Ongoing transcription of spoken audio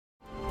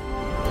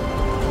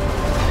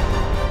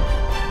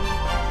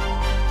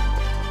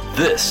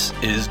This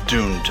is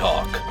DUNE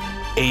Talk,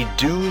 a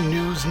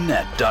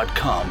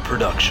DUNENewsNet.com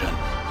production.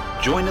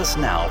 Join us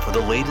now for the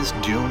latest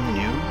DUNE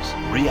news,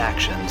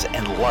 reactions,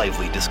 and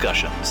lively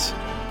discussions.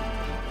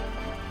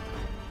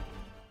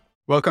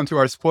 Welcome to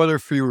our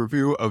spoiler-free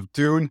review of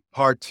DUNE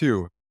Part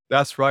 2.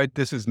 That's right,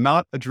 this is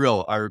not a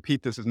drill. I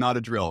repeat, this is not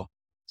a drill.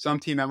 Some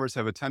team members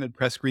have attended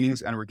press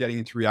screenings and we're getting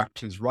into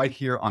reactions right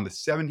here on the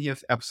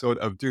 70th episode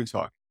of DUNE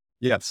Talk.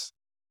 Yes,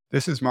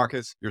 this is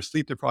Marcus, your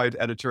sleep-deprived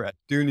editor at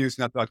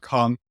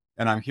DUNENewsNet.com,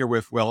 and I'm here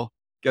with, well,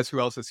 guess who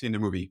else has seen the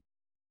movie?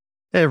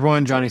 Hey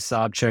everyone, Johnny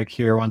Sobchak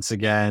here once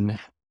again.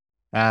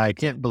 I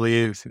can't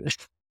believe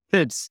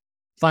it's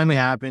finally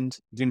happened.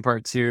 Dune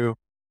Part 2.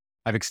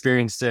 I've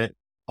experienced it.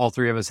 All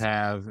three of us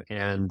have.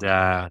 And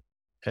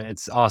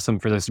it's awesome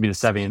for this to be the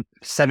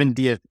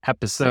 70th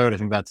episode. I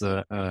think that's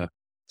a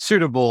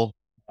suitable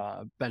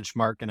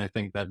benchmark. And I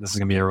think that this is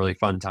going to be a really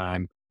fun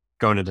time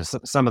going into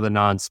some of the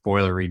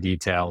non-spoilery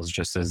details,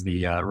 just as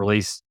the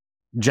release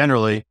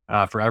generally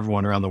for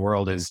everyone around the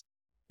world is,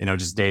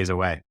 just days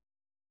away.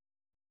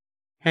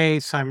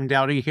 Hey, Simon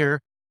Dowdy here.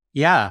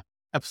 Yeah,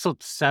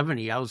 episode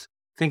 70. I was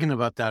thinking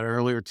about that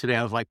earlier today.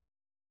 I was like,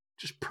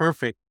 just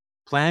perfect.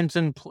 Plans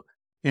in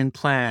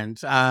plans.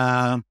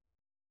 Can't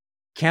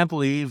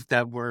believe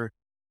that we're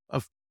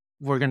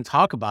going to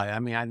talk about it. I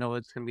mean, I know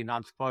it's going to be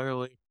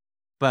non-spoilery,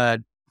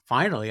 but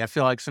finally, I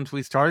feel like since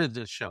we started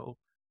this show,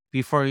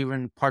 before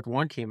even part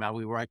 1 came out,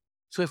 we were like,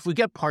 so if we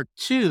get part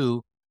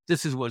 2,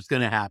 this is what's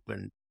going to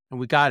happen. And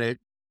we got it.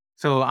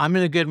 So I'm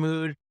in a good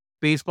mood.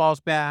 Baseball's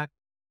back.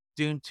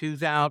 Dune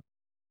 2's out.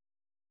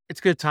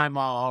 It's good time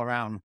all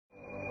around.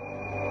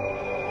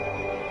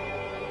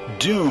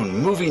 DUNE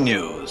Movie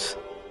News.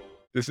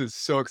 This is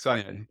so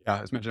exciting.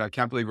 Yeah, as mentioned, I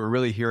can't believe we're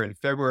really here in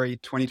February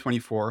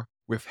 2024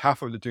 with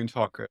half of the Dune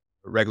Talk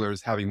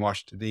regulars having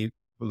watched the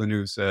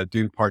Villeneuve's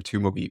Dune Part 2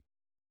 movie.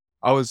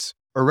 I was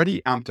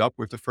already amped up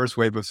with the first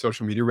wave of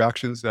social media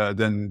reactions.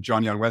 Then,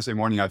 Johnny, on Wednesday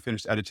morning, I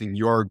finished editing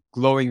your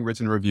glowing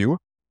written review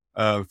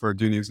for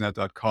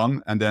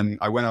DUNENewsNet.com. And then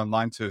I went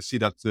online to see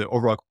that the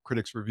overall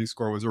critics review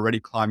score was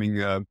already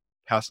climbing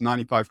past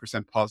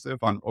 95% positive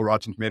on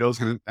Rotten Tomatoes,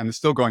 and it's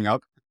still going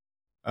up.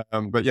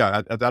 But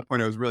yeah, at that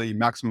point, it was really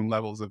maximum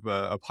levels of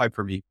hype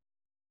for me.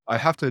 I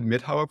have to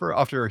admit, however,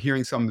 after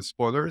hearing some of the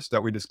spoilers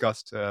that we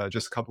discussed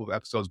just a couple of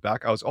episodes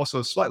back, I was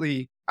also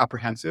slightly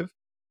apprehensive.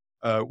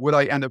 Would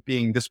I end up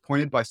being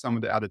disappointed by some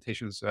of the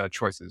adaptation's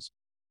choices?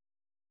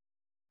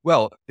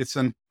 Well, it's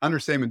an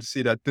understatement to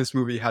see that this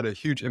movie had a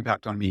huge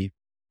impact on me.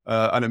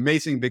 An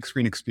amazing big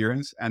screen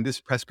experience, and this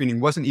press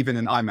screening wasn't even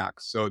in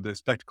IMAX, so the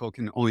spectacle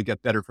can only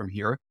get better from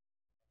here.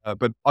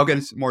 But I'll get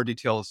into more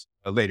details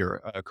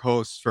later.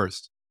 Co-hosts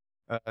first.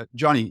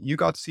 Johnny, you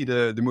got to see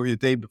the movie the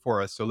day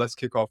before us, so let's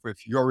kick off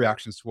with your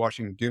reactions to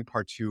watching Dune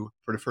Part 2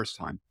 for the first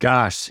time.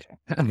 Gosh,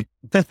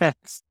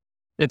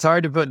 it's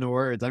hard to put into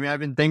words. I mean, I've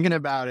been thinking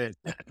about it,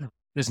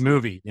 this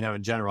movie,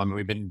 in general. I mean,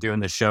 we've been doing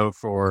the show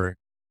for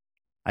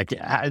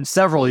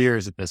several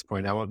years at this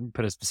point. I won't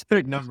put a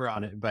specific number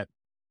on it, but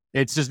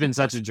it's just been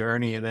such a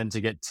journey. And then to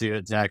get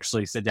to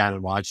actually sit down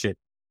and watch it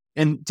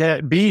and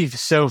to be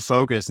so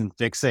focused and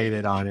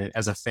fixated on it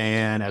as a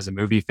fan, as a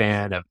movie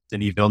fan, a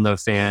Denis Villeneuve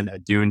fan, a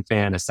Dune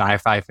fan, a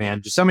sci-fi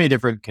fan, just so many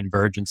different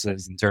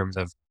convergences in terms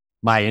of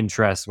my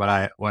interests, what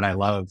I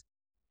love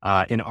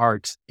in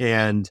art.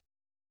 And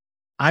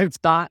I've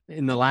thought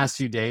in the last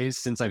few days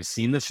since I've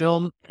seen the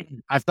film,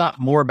 I've thought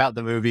more about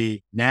the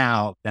movie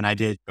now than I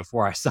did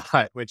before I saw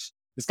it, which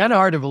is kind of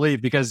hard to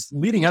believe because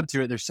leading up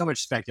to it, there's so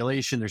much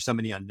speculation. There's so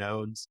many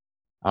unknowns.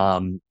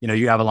 You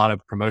have a lot of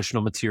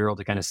promotional material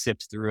to kind of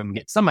sift through and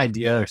get some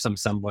idea or some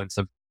semblance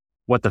of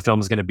what the film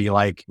is going to be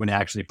like when it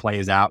actually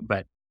plays out.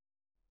 But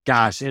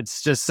gosh,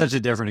 it's just such a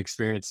different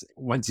experience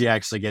once you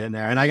actually get in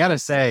there. And I got to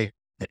say,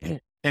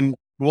 and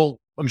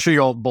I'm sure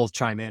you'll both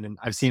chime in, and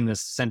I've seen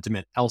this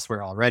sentiment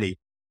elsewhere already.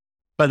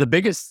 But the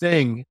biggest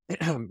thing,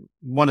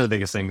 one of the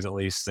biggest things at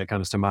least that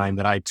comes to mind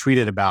that I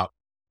tweeted about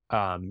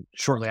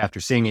shortly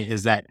after seeing it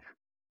is that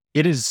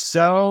it is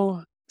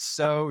so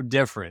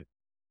different.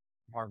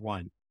 Part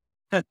 1.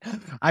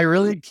 I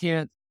really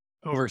can't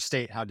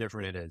overstate how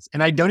different it is.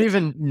 And I don't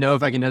even know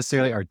if I can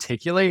necessarily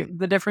articulate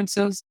the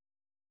differences,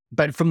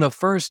 but from the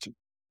first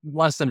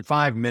less than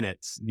 5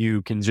 minutes,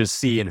 you can just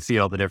see and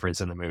feel the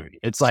difference in the movie.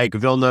 It's like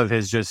Villeneuve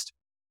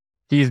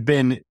he's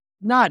been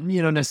not,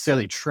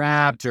 necessarily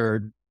trapped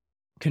or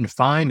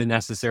confined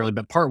necessarily,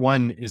 but part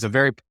 1 is a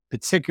very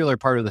particular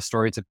part of the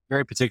story. It's a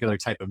very particular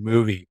type of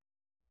movie.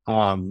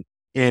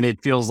 And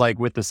it feels like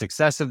with the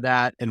success of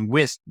that and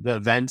with the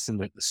events and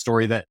the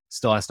story that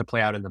still has to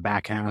play out in the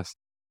back half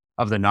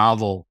of the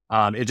novel,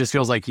 it just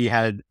feels like he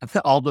had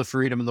all the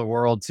freedom in the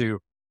world to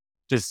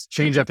just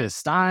change up his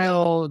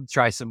style,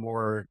 try some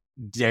more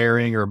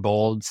daring or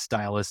bold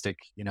stylistic,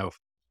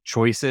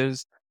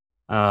 choices.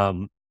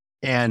 And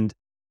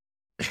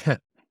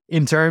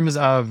in terms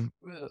of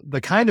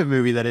the kind of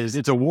movie that is,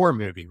 it's a war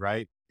movie,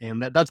 right?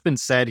 And that's been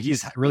said.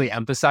 He's really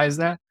emphasized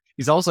that.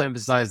 He's also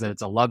emphasized that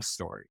it's a love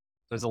story.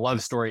 there's a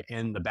love story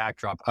in the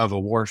backdrop of a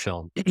war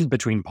film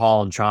between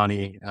Paul and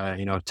Chani,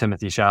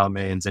 Timothy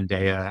Chalamet and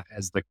Zendaya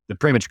as the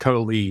pretty much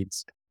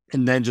co-leads.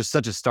 And then just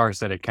such a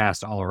star-studded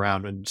cast all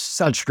around and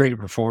such great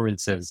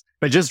performances.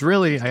 But just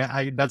really,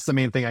 that's the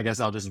main thing I guess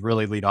I'll just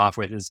really lead off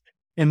with is,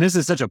 and this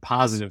is such a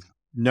positive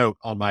note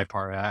on my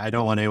part. I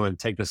don't want anyone to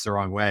take this the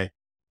wrong way.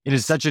 It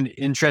is such an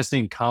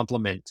interesting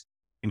compliment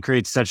and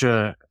creates such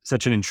an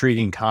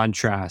intriguing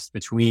contrast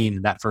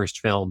between that first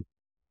film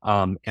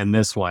and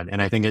this one.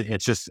 And I think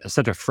it's just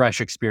such a fresh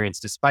experience,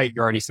 despite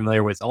you're already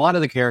familiar with a lot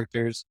of the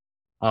characters,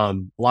 a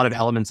lot of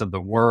elements of the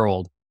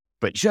world.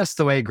 But just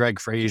the way Greg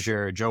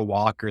Fraser, Joe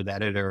Walker, the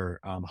editor,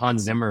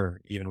 Hans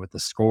Zimmer, even with the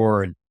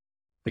score and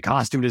the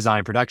costume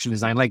design, production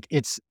design, like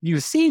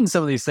you've seen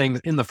some of these things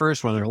in the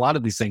first one, or a lot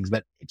of these things,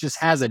 but it just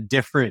has a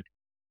different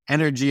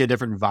energy, a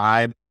different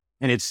vibe.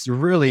 And it's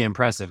really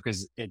impressive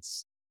because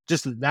it's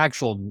just the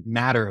actual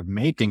matter of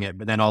making it.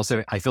 But then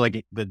also I feel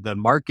like the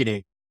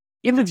marketing,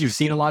 even if you've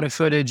seen a lot of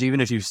footage, even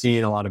if you've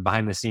seen a lot of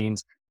behind the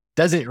scenes,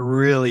 doesn't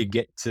really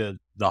get to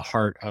the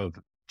heart of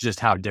just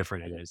how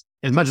different it is.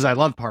 As much as I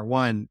love part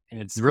one,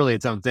 and it's really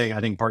its own thing, I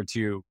think part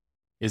two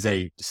is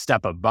a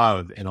step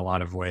above in a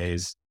lot of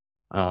ways,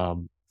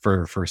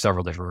 for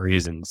several different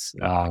reasons.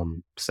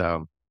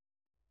 So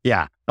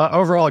yeah,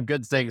 overall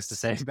good things to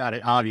say about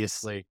it,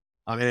 obviously.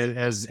 And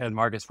as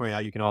Marcus pointed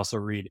out, you can also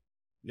read,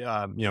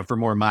 for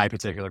more my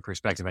particular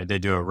perspective, I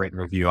did do a written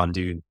review on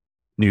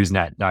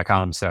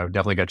DUNE.com. So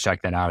definitely go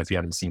check that out if you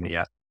haven't seen it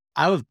yet.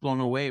 I was blown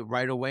away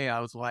right away.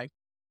 I was like,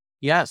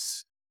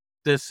 yes,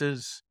 this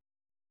is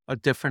a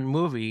different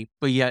movie,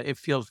 but yet it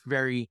feels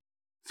very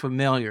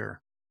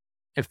familiar,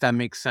 if that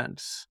makes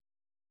sense.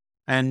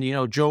 And,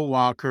 Joe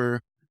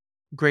Walker,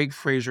 Greg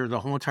Fraser,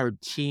 the whole entire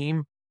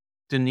team,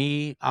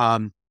 Denis.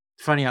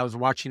 Funny, I was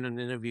watching an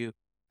interview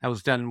that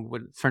was done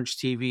with French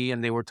TV,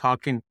 and they were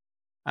talking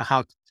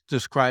how to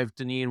describe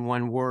Denis in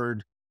one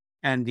word.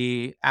 And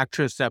the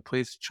actress that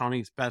plays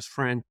Chani's best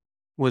friend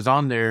was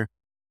on there.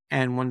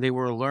 And when they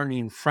were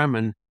learning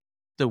Fremen,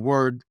 the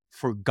word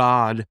for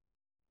God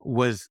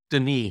was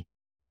Denis.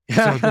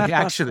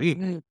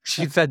 So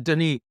she said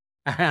Denis.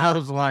 And I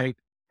was like,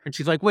 and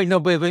she's like, wait, no,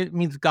 but it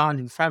means God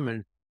in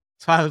Fremen.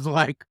 So I was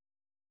like,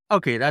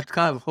 okay, that's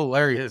kind of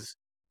hilarious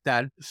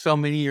that so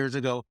many years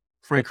ago,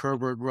 Frank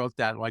Herbert wrote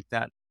that like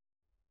that.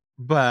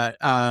 But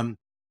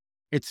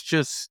it's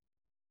just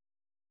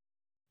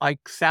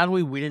like,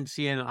 sadly, we didn't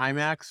see it in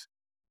IMAX.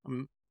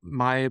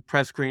 My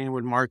press screening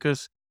with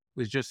Marcus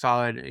was just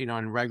saw it,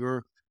 in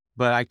regular,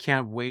 but I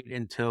can't wait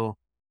until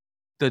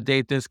the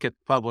date this gets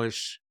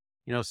published,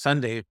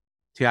 Sunday,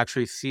 to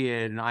actually see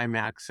it in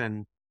IMAX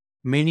and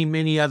many,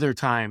 many other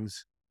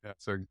times. Yeah.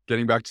 So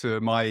getting back to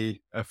my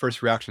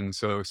first reaction.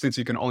 So since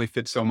you can only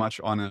fit so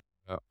much on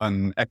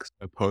an X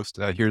post,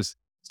 here's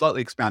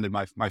slightly expanded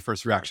my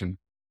first reaction.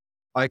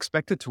 I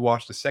expected to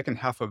watch the second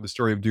half of the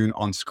story of Dune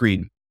on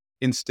screen.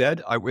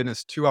 Instead, I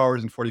witnessed 2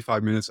 hours and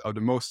 45 minutes of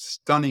the most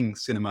stunning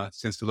cinema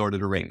since The Lord of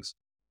the Rings.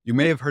 You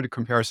may have heard of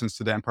comparisons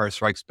to The Empire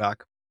Strikes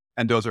Back,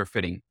 and those are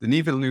fitting.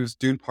 Denis Villeneuve's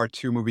Dune Part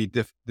 2 movie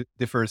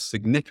differs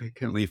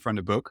significantly from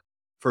the book,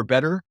 for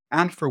better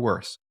and for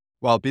worse,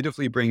 while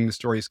beautifully bringing the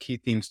story's key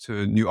themes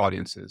to new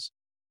audiences.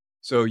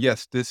 So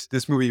yes,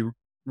 this movie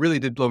really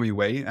did blow me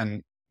away.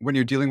 And when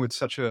you're dealing with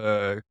such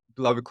a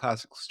beloved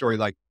classic story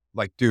like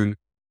Dune,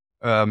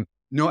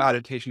 no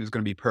adaptation is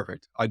going to be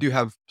perfect. I do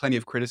have plenty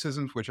of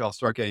criticisms, which I'll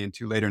start getting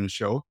into later in the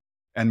show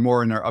and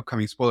more in our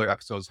upcoming spoiler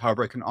episodes.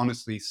 However, I can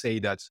honestly say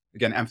that,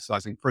 again,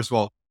 emphasizing, first of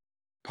all,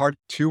 part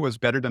 2 was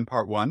better than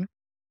part 1.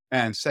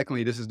 And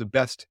secondly, this is the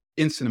best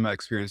in cinema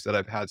experience that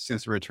I've had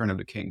since The Return of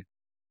the King.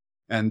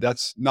 And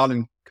that's not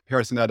in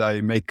comparison that I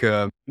make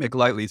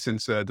lightly,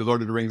 since The Lord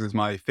of the Rings is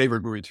my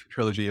favorite movie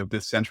trilogy of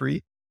this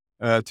century.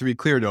 To be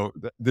clear, though,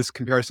 this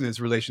comparison is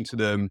in relation to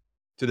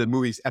the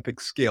movie's epic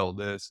scale,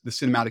 the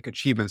cinematic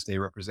achievements they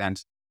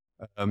represent,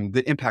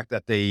 the impact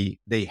that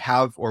they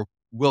have or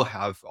will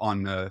have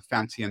on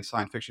fantasy and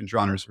science fiction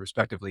genres,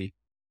 respectively.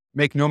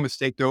 Make no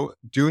mistake, though,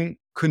 Dune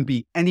couldn't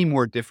be any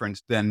more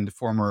different than the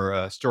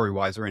former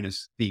story-wise or in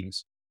its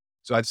themes.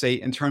 So I'd say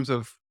in terms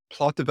of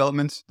plot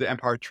development, The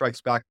Empire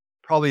Strikes Back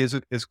probably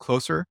is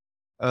closer.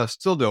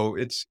 Still, though,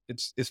 it's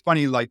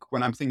funny, like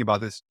when I'm thinking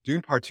about this,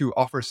 Dune Part 2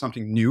 offers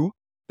something new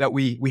that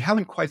we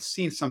haven't quite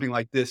seen something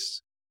like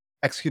this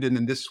executed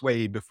in this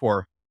way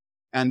before.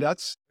 And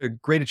that's a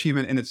great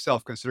achievement in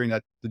itself, considering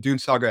that the Dune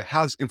saga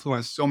has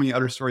influenced so many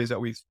other stories that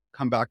we've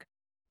come back,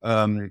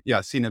 seen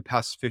in the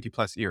past 50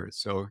 plus years.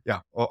 So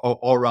yeah,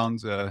 all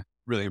around,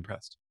 really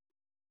impressed.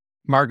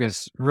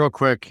 Marcus, real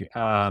quick,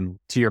 to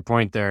your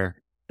point there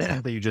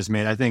that you just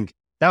made, I think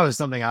that was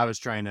something I was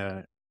trying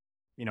to,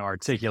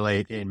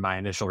 articulate in my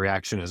initial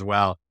reaction as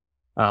well.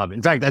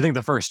 In fact, I think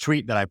the first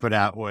tweet that I put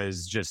out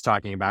was just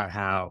talking about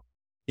how,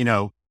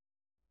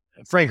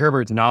 Frank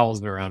Herbert's novels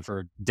have been around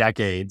for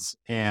decades,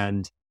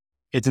 and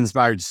it's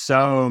inspired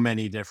so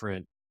many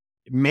different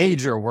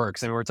major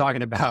works. And we're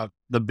talking about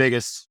the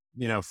biggest,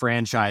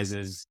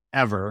 franchises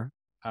ever,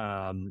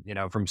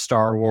 from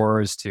Star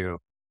Wars to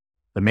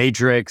The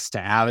Matrix to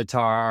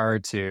Avatar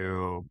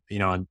to,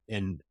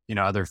 in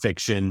other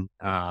fiction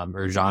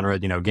or genre,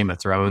 Game of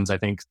Thrones, I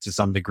think to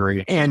some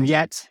degree. And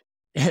yet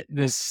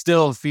this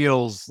still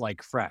feels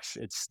like fresh.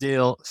 It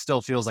still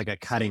feels like a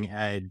cutting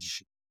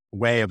edge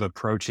way of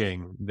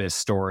approaching this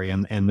story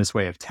and this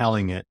way of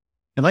telling it.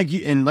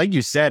 And like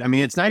you said, I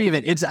mean,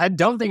 I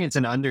don't think it's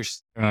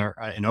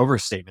an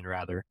overstatement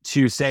rather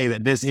to say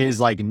that this is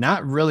like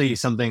not really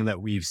something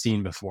that we've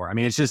seen before. I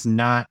mean, it's just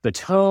not the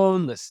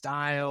tone, the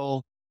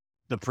style,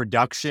 the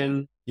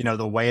production,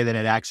 the way that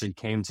it actually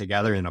came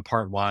together in a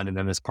part one and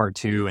then this part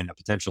two and a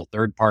potential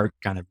third part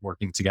kind of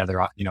working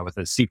together, with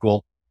a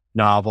sequel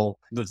novel.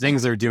 The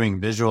things they're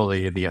doing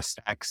visually, the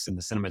effects and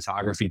the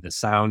cinematography, the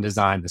sound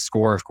design, the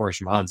score, of course,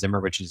 from Hans Zimmer,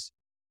 which is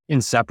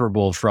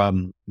inseparable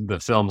from the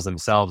films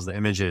themselves, the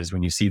images,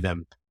 when you see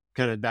them.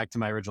 Kind of back to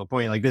my original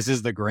point, like this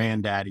is the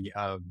granddaddy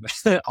of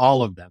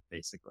all of them,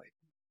 basically.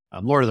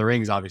 Lord of the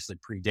Rings obviously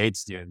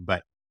predates Dune,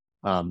 but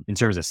in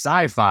terms of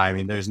sci-fi, I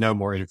mean, there's no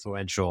more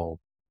influential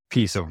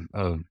piece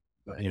of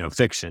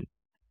fiction.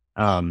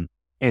 And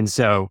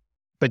so,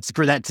 but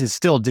for that to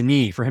still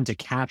Denis, for him to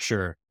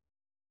capture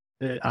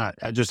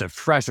just a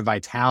fresh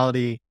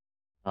vitality,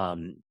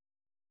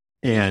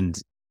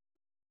 and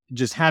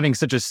just having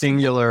such a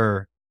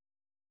singular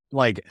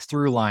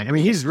through line. I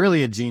mean, he's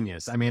really a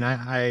genius. I mean,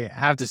 I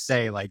have to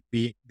say, like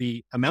the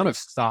amount of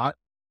thought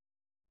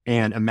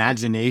and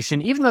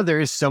imagination, even though there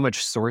is so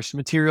much source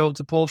material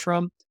to pull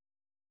from,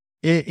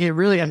 it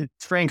really,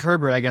 Frank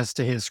Herbert, I guess,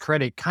 to his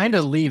credit, kind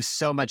of leaves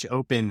so much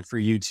open for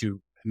you to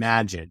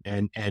imagine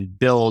and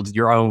build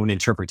your own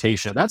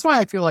interpretation. That's why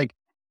I feel like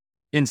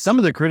in some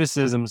of the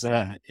criticisms,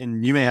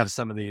 and you may have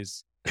some of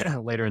these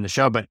later in the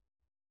show, but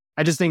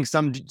I just think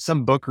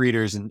some book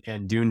readers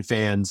and Dune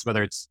fans,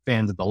 whether it's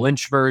fans of the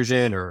Lynch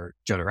version or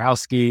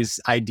Jodorowsky's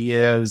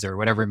ideas or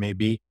whatever it may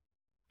be,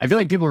 I feel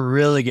like people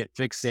really get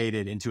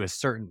fixated into a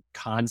certain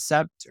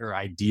concept or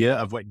idea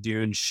of what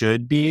Dune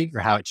should be or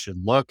how it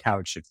should look, how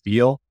it should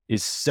feel,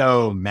 is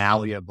so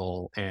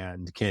malleable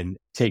and can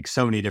take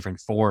so many different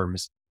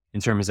forms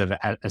in terms of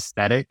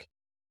aesthetic.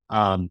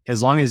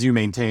 As long as you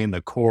maintain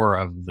the core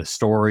of the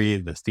story,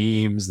 the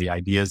themes, the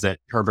ideas that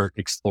Herbert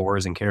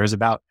explores and cares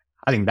about,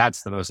 I think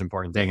that's the most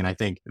important thing. And I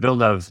think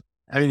Villeneuve,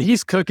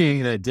 he's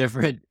cooking at a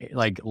different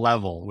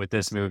level with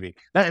this movie.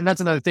 And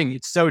that's another thing.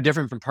 It's so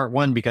different from part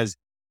one because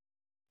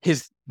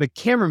the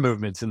camera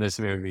movements in this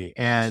movie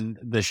and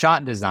the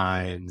shot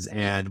designs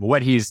and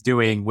what he's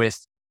doing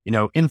with,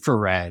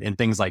 infrared and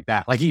things like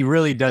that. Like he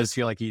really does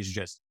feel like he's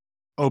just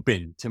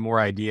open to more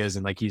ideas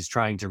and like he's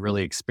trying to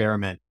really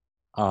experiment.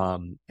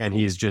 And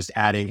he's just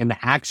adding, and the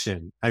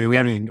action. I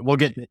mean, we'll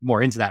get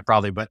more into that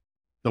probably, but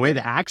the way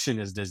the action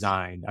is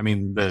designed, I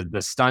mean,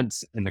 the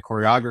stunts and the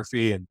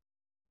choreography, and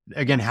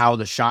again, how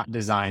the shot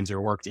designs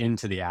are worked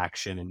into the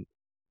action. And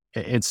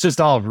it's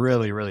just all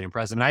really, really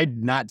impressive. And I'd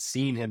not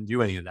seen him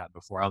do any of that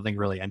before. I don't think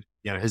really, and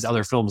his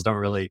other films don't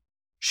really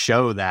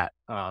show that.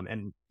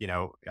 And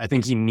I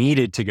think he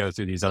needed to go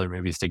through these other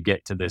movies to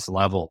get to this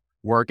level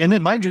work. And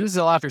then mind you, this is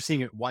all after seeing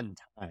it one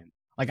time.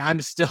 Like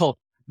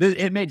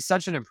it made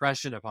such an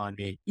impression upon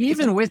me,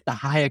 even with the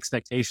high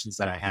expectations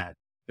that I had.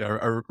 Yeah,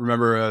 I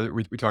remember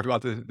we talked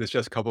about this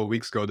just a couple of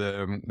weeks ago,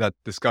 that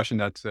discussion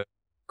that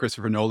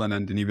Christopher Nolan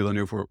and Denis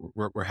Villeneuve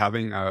were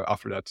having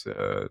after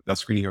that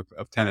screening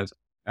of Tenet.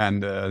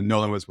 And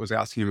Nolan was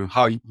asking him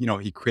how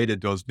he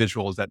created those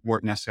visuals that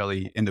weren't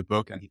necessarily in the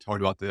book, and he talked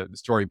about the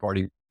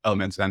storyboarding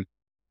elements. And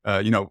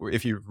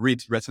if you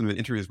read some of the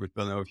interviews with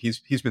Villeneuve,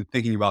 he's been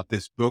thinking about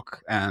this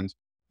book and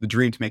the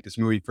dream to make this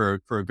movie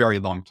for a very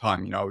long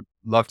time. I would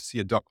love to see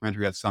a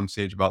documentary at some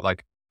stage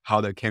about how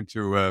that came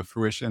to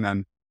fruition.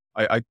 And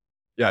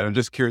I'm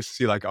just curious to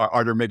see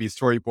are there maybe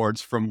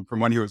storyboards from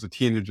when he was a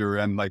teenager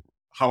and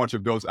how much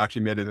of those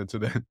actually made it into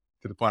the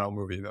final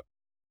movie.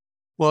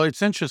 Well,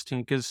 it's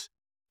interesting because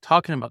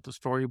talking about the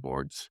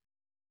storyboards,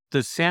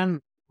 the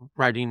sand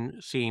writing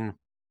scene,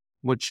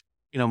 which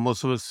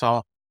most of us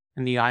saw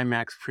in the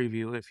IMAX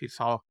preview, if you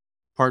saw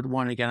part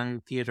one again in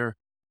the theater,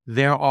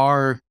 there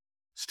are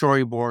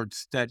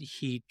storyboards that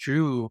he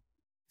drew.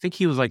 I think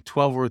he was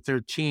 12 or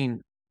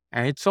 13,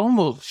 and it's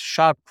almost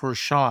shot per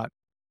shot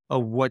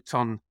of what's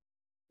on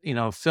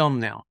film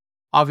now.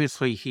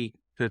 Obviously he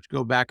could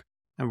go back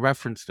and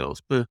reference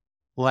those, but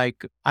I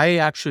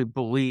actually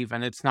believe,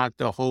 and it's not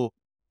the whole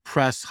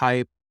press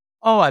hype,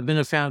 oh, I've been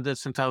a fan of this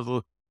since I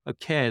was a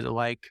kid.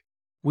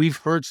 We've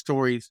heard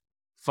stories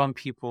from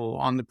people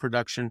on the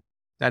production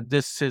that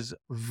this is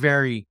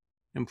very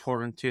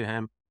important to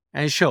him,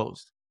 and it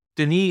shows.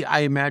 Denis,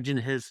 I imagine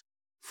his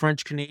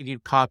French Canadian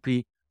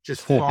copy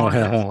just falling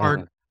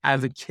apart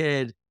as a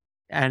kid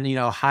and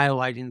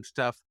highlighting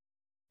stuff.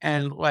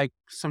 And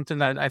something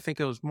that I think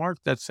it was Mark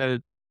that said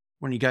it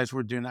when you guys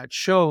were doing that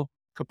show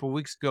a couple of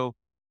weeks ago,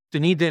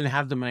 Denis didn't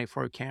have the money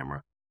for a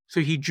camera.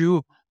 So he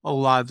drew a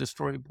lot of the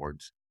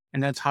storyboards,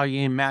 and that's how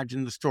you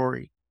imagine the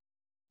story.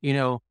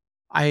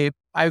 I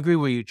agree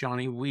with you,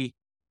 Johnny. We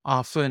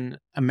often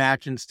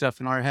imagine stuff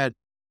in our head,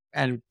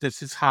 and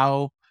this is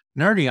how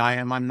nerdy I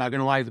am. I'm not going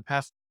to lie. The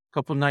past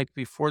couple of nights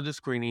before the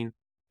screening,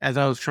 as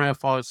I was trying to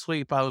fall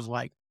asleep, I was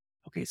like,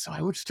 okay, so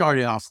I would start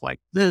it off like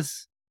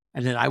this,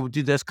 and then I would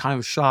do this kind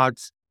of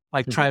shots,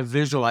 like try to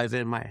visualize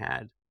it in my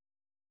head.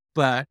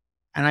 And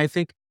I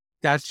think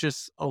that's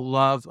just a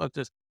love of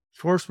the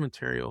source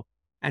material.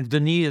 And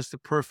Denis is the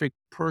perfect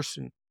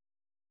person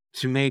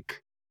to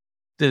make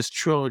this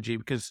trilogy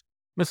because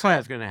Messiah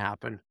is going to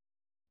happen,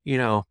 you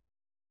know.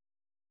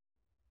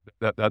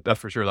 That's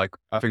for sure. Like,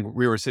 I think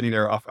we were sitting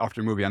there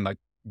after the movie, and like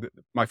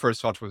my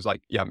first thought was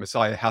like, yeah,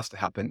 Messiah has to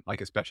happen. Like,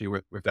 especially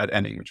with that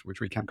ending, which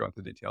we can't go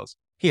into details.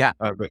 Yeah.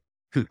 But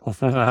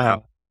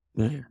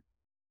Yeah.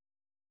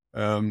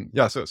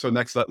 yeah. So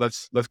next,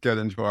 let's get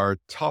into our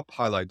top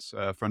highlights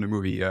from the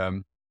movie.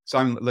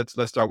 Simon, let's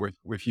start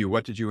with you.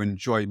 What did you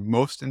enjoy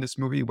most in this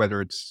movie,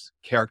 whether it's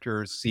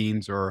characters,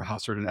 scenes, or how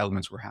certain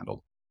elements were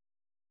handled?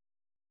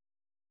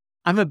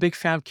 I'm a big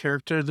fan of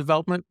character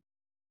development,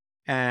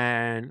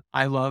 and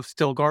I love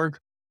Stilgard.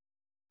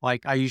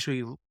 Like, I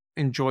usually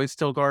enjoy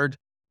Stilgard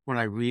when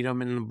I read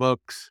them in the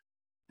books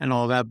and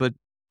all that. But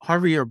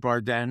Javier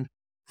Bardem,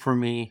 for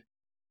me,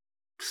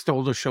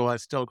 stole the show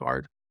as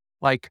Stilgard.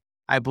 Like,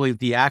 I believe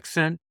the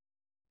accent,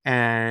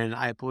 and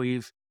I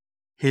believe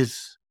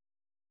his,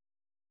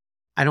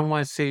 I don't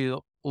want to say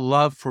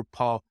love for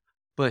Paul,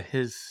 but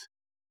his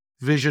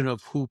vision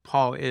of who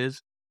Paul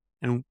is.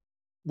 And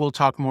we'll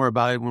talk more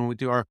about it when we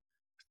do our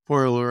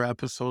spoiler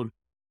episode.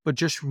 But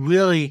just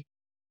really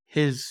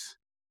his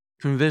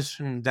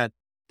conviction that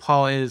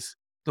Paul is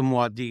the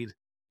Muad'Dib.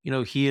 You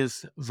know, he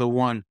is the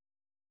one.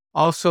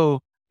 Also,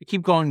 I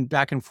keep going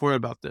back and forth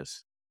about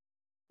this.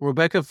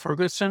 Rebecca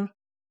Ferguson,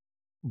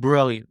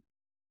 brilliant.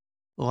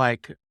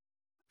 Like,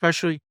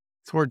 especially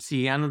towards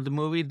the end of the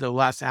movie, the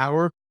last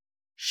hour,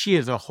 she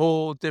is a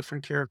whole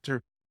different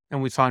character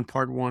than we saw in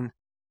part one.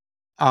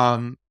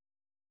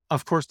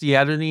 Of course, the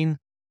editing,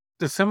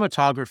 the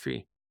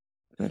cinematography.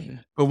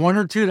 But one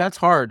or two, that's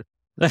hard.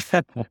 And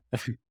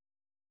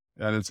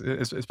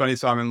it's funny,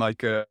 Simon, like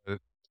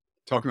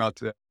talking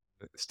about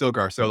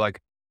Stilgar. So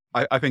like,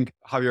 I think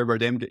Javier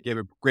Bardem gave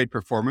a great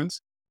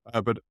performance,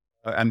 but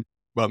and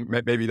well,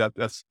 maybe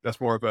that's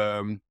more of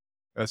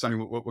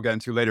something we'll get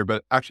into later.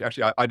 But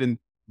actually, I didn't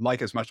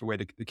like as much the way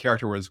the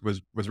character was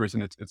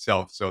written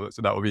itself. So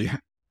that will be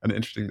an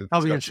interesting discussion.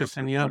 That'll be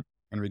interesting, yeah.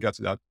 When we get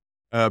to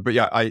that. But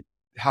yeah, I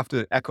have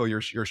to echo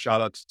your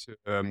shout outs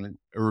to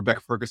Rebecca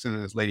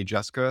Ferguson as Lady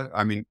Jessica.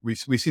 I mean, we've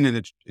seen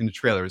it in the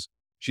trailers.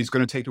 She's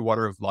going to take the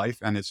water of life,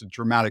 and it's a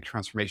dramatic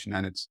transformation.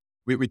 And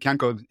we can't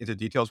go into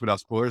details without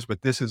spoilers,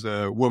 but this is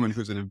a woman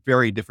who's in a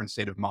very different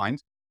state of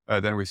mind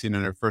than we've seen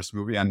in her first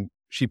movie, and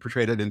she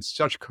portrayed it in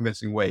such a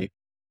convincing way.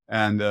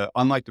 And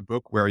unlike the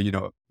book, where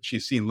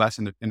she's seen less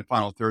in the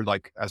final third,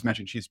 like as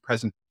mentioned, she's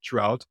present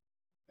throughout,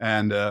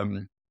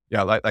 and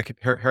yeah, like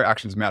her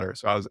actions matter.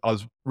 So I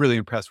was really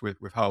impressed with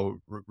how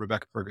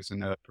Rebecca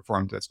Ferguson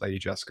performed as Lady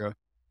Jessica.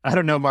 I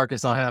don't know,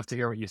 Marcus. I'll have to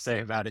hear what you say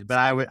about it, but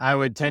I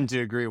would tend to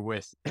agree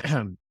with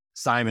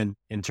Simon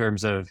in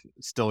terms of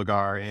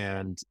Stilgar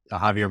and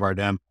Javier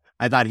Bardem.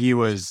 I thought he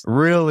was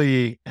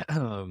really,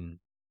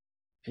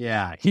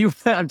 yeah.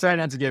 I'm trying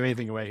not to give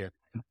anything away here,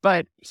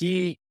 but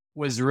he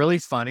was really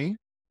funny,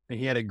 and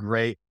he had a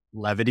great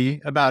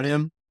levity about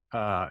him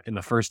in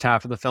the first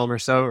half of the film or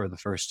so, or the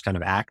first kind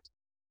of act.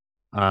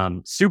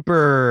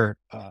 Super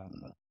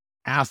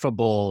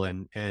affable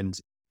and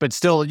but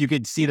still you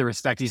could see the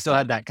respect. He still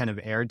had that kind of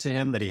air to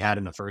him that he had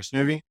in the first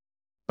movie,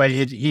 but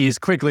he's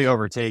quickly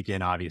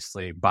overtaken,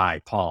 obviously,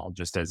 by Paul,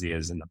 just as he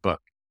is in the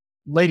book.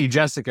 Lady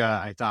Jessica,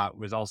 I thought,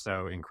 was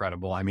also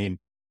incredible. I mean,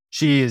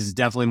 she is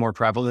definitely more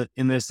prevalent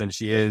in this than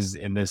she is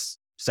in this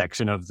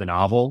section of the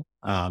novel,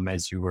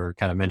 as you were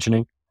kind of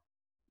mentioning.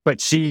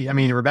 But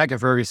Rebecca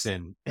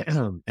Ferguson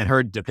and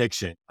her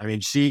depiction, I mean,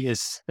 she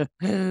is,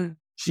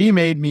 she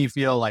made me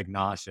feel like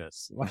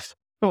nauseous,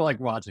 like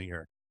watching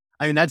her.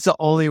 I mean, that's the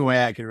only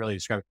way I can really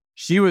describe it.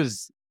 She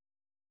was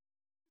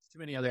too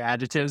many other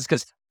adjectives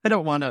because I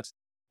don't want to.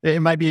 It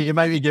might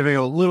be giving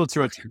a little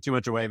too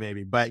much away,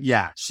 maybe. But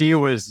yeah, she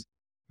was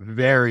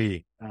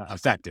very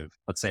effective.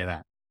 Let's say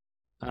that.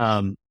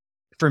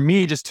 For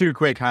me, just two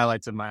quick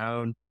highlights of my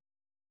own.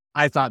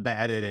 I thought the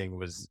editing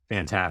was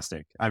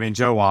fantastic. I mean,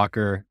 Joe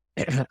Walker.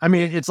 I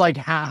mean, it's like,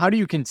 how do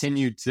you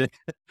continue to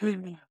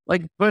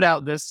like put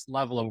out this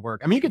level of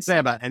work? I mean, you could say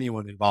about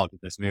anyone involved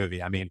with this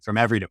movie. I mean, from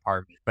every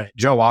department, but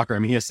Joe Walker, I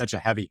mean, he has such a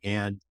heavy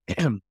hand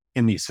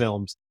in these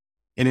films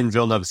and in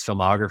Villeneuve's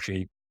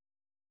filmography.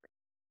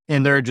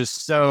 And there are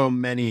just so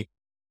many,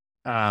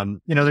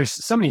 there's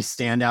so many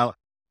standout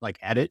like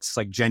edits,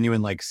 like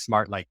genuine, like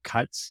smart, like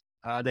cuts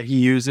that he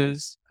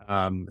uses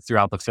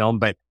throughout the film.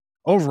 But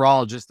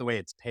overall, just the way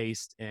it's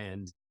paced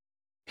and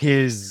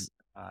his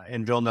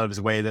in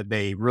Villeneuve's way that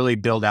they really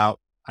build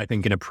out, I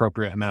think, an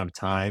appropriate amount of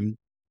time,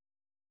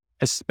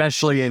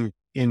 especially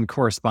in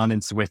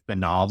correspondence with the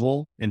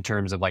novel in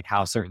terms of like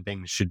how certain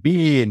things should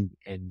be and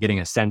getting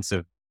a sense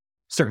of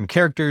certain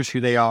characters, who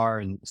they are,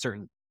 and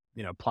certain,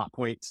 plot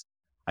points.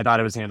 I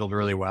thought it was handled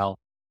really well.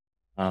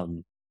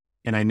 And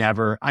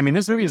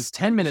this movie is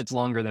 10 minutes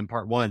longer than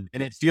part one,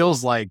 and it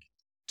feels like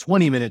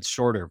 20 minutes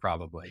shorter,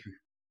 probably.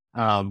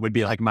 would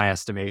be like my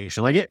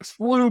estimation. Like it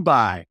flew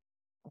by.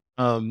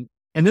 And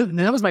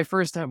that was my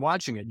first time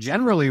watching it.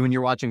 Generally, when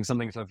you're watching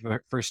something for the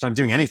first time,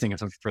 doing anything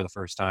for the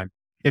first time,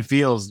 it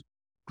feels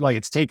like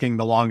it's taking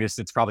the longest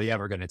it's probably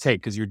ever going to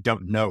take because you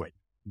don't know it,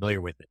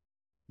 familiar with it.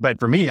 But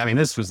for me, I mean,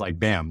 this was like,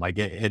 bam, like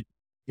it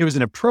was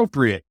an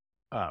appropriate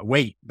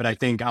wait, but I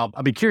think I'll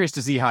be curious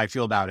to see how I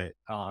feel about it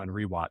on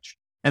rewatch.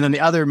 And then the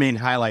other main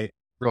highlight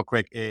real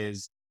quick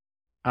is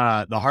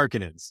the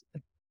Harkonnens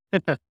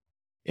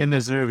in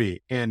this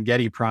movie in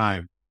Getty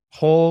Prime.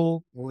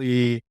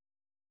 Holy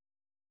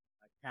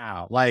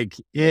cow. Like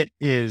it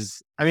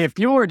is, I mean, if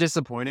people were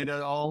disappointed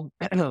at all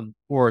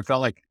or it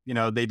felt like,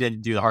 they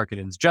didn't do the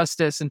Harkonnens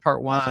justice in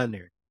part one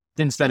or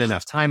didn't spend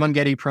enough time on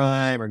Getty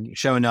Prime or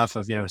show enough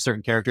of,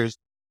 certain characters.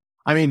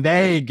 I mean,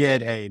 they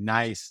get a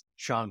nice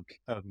chunk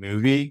of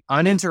movie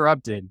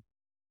uninterrupted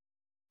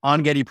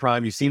on Getty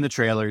Prime. You've seen the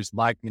trailers,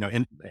 like,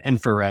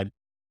 infrared,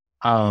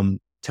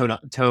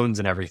 tones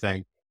and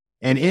everything.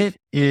 And it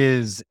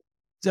is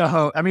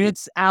so, I mean,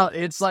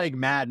 it's like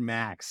Mad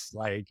Max.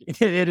 Like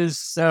it is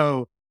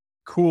so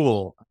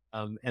cool.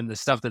 And the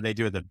stuff that they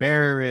do with the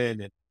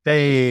Baron and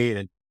Fade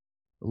and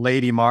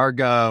Lady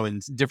Margot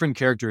and different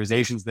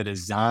characterizations, the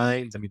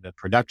designs, I mean, the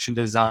production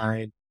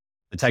design,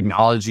 the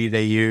technology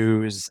they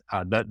use,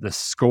 the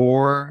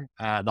score,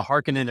 the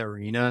Harkonnen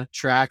Arena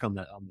track on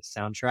the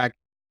soundtrack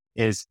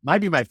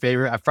might be my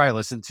favorite. I've probably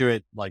listened to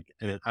it like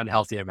an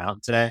unhealthy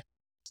amount today.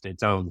 It's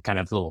its own kind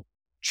of little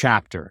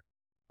chapter,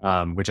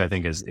 which I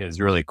think is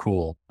really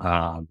cool,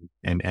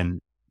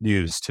 and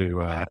used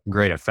to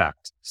great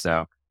effect.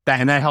 So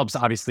that helps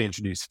obviously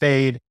introduce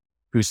Fade,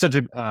 who's such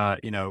a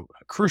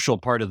crucial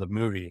part of the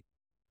movie.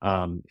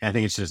 I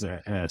think it's just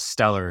a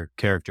stellar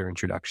character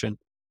introduction.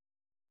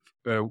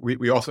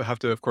 We also have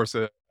to, of course,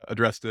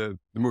 address the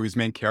movie's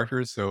main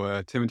characters. So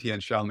Timothée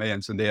and Chalamet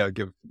and Zendaya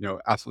give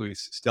absolutely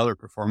stellar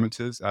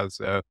performances as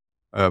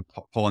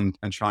Paul and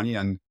Chani,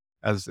 and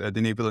as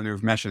Denis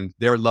Villeneuve mentioned,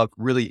 their love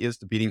really is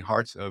the beating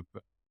heart of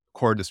the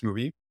core of this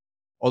movie.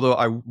 Although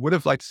I would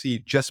have liked to see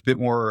just a bit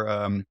more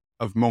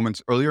of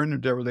moments earlier in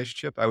their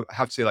relationship. I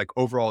have to say, like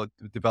overall, it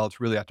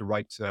developed really at the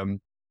right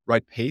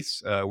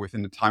pace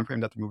within the time frame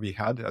that the movie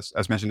had.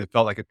 As mentioned, it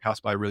felt like it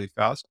passed by really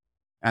fast.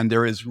 And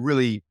there is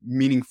really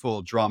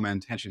meaningful drama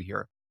and tension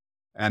here.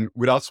 And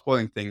without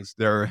spoiling things,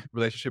 their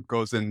relationship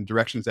goes in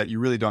directions that you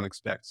really don't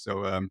expect.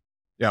 So,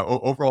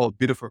 overall,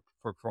 beautiful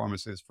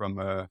performances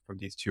from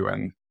these two,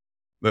 and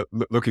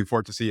looking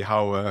forward to see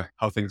how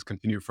things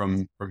continue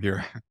from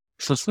here.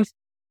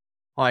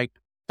 Like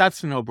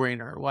that's a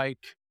no-brainer. Like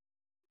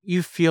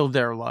you feel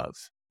their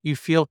love, you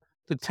feel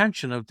the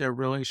tension of their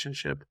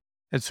relationship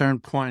at certain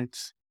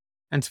points,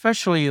 and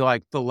especially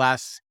like the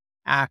last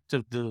act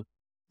of the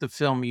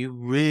film, you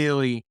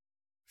really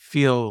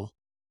feel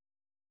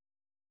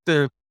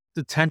the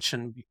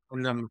tension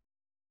between them.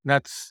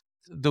 That's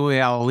the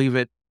way I'll leave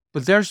it.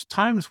 But there's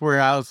times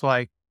where I was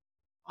like,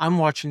 I'm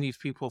watching these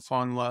people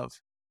fall in love.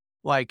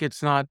 Like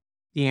it's not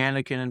the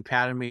Anakin and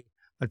Padme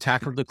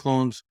Attack of the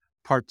Clones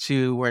Part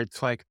 2, where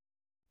it's like,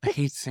 I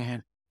hate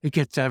sand. It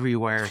gets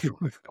everywhere.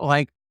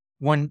 Like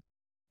when,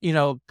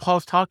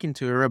 Paul's talking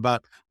to her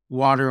about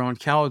water on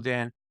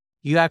Caladan,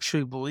 you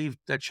actually believe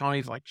that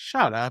Shawnee's like,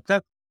 shut up.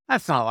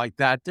 That's not like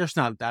that. There's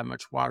not that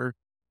much water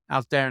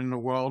out there in the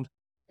world.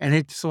 And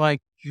it's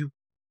like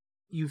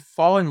you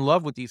fall in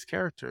love with these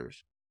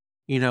characters,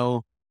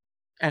 and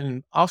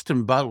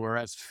Austin Butler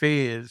as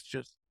Faye is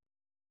just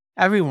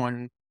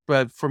everyone.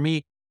 But for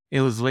me,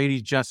 it was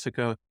Lady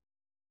Jessica.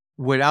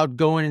 Without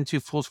going into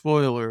full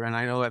spoiler, and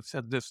I know I've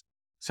said this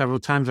several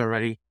times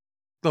already,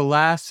 the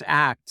last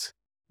act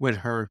with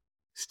her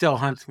still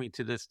haunts me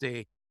to this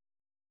day.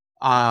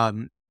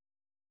 And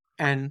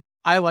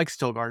I like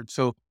Stilgard,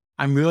 so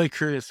I'm really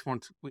curious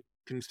once we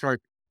can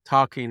start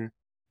talking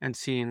and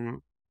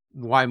seeing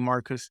why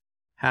Marcus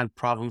had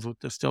problems with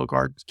the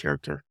Stilgard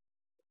character.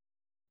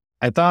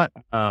 I thought,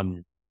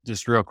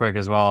 just real quick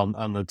as well,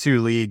 on the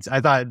two leads,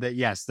 I thought that,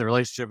 yes, the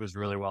relationship was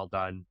really well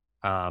done.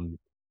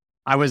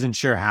 I wasn't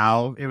sure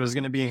how it was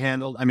going to be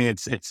handled. I mean,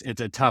 it's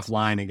a tough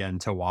line again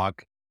to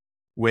walk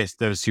with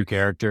those two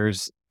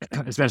characters,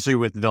 especially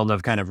with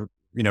Villeneuve kind of,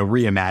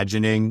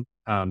 reimagining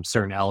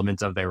certain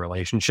elements of their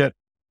relationship.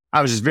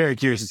 I was just very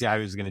curious to see how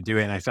he was going to do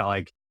it. And I felt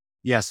like,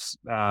 yes,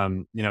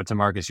 to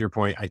Marcus, your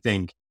point, I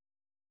think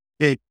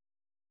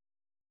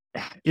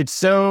it's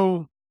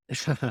so,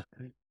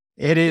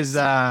 it is,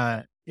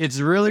 it's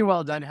really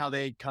well done how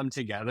they come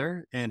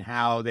together and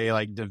how they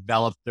like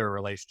develop their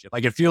relationship.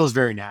 Like it feels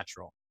very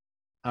natural.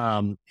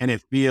 And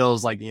it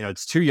feels like,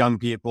 it's two young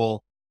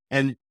people.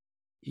 And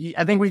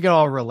I think we can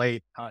all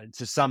relate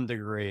to some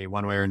degree,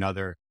 one way or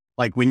another.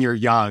 Like when you're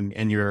young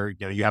and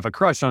you have a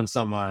crush on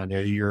someone,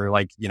 or you're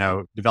like,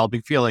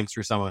 developing feelings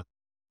for someone,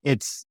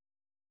 it's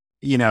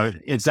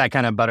that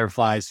kind of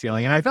butterflies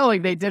feeling. And I felt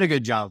like they did a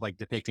good job, like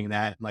depicting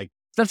that, like,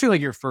 especially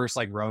like your first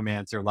like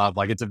romance or love.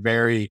 Like it's a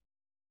very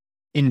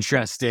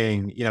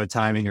interesting,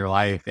 time in your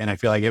life. And I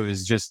feel like it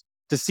was just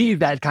to see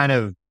that kind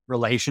of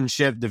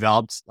relationship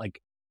developed like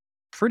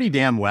pretty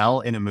damn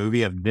well in a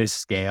movie of this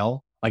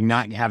scale. like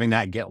not having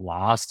that get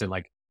lost and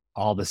like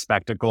all the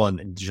spectacle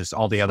and just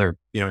all the other,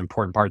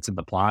 important parts of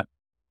the plot,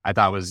 I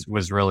thought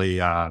was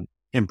really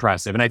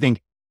impressive. And I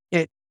think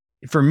it,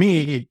 for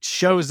me, it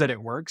shows that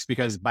it works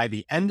because by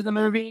the end of the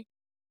movie,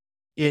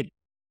 it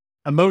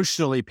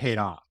emotionally paid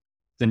off.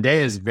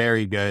 Zendaya is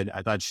very good.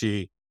 I thought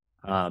she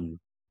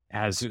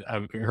has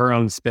her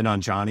own spin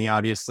on Johnny,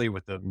 obviously,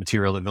 with the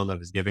material that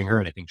Villeneuve is giving her.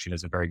 And I think she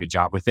does a very good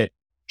job with it.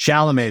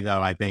 Chalamet,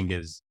 though, I think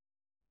he's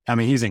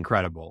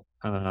incredible.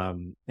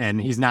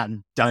 And he's not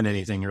done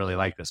anything really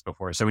like this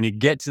before. So when you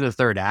get to the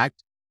third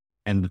act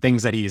and the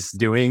things that he's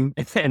doing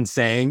and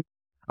saying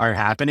are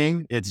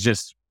happening, it's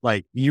just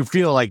like, you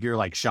feel like you're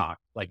like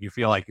shocked. Like you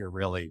feel like you're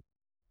really,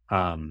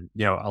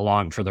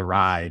 along for the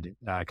ride,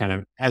 kind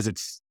of as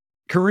it's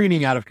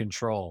careening out of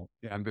control.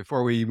 Yeah, and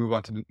before we move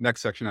on to the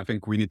next section, I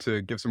think we need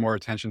to give some more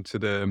attention to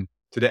the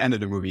end of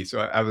the movie.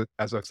 So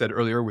as I've said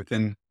earlier,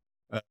 within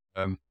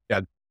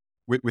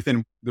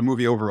within the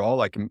movie overall,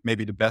 like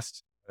maybe the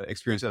best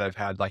experience that I've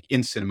had like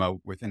in cinema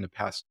within the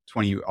past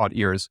 20 odd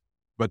years.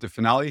 But the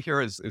finale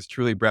here is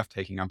truly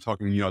breathtaking. I'm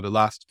talking, the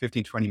last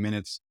 15, 20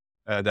 minutes,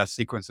 that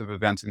sequence of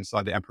events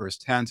inside the Emperor's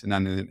tent and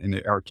then in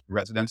the Eric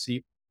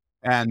residency.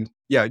 And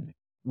yeah,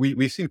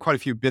 we've seen quite a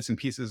few bits and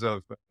pieces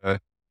of,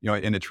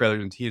 in the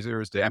trailers and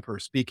teasers, the Emperor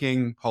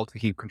speaking, Paul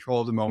taking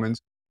control of the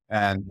moment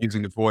and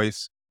using the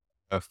voice,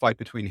 a fight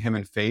between him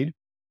and Fade.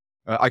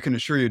 I can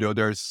assure you, though,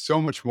 there's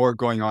so much more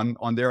going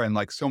on there and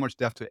like so much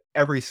depth to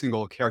every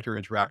single character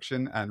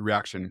interaction and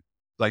reaction.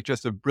 Like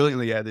just a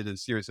brilliantly edited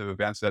series of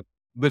events that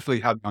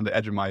literally had me on the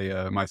edge of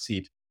my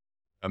seat.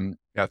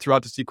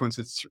 Throughout the sequence,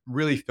 it's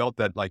really felt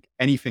that like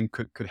anything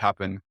could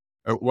happen.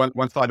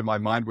 One side of my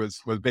mind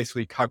was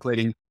basically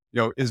calculating,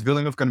 is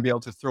Villeneuve going to be able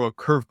to throw a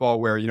curveball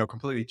where,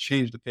 completely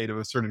change the fate of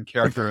a certain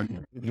character?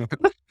 And,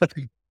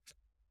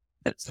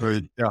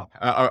 so,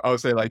 I would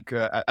say like,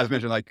 as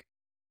mentioned, like,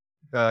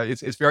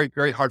 it's very,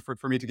 very hard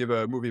for me to give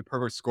a movie a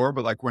perfect score,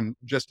 but like when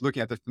just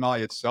looking at the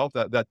finale itself,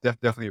 that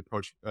definitely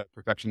approached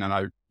perfection. And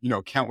I,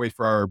 can't wait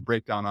for our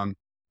breakdown on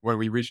when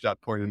we reach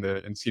that point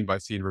in scene by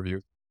scene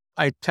review.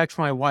 I text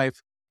my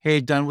wife,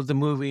 hey, done with the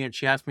movie. And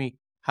she asked me,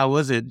 how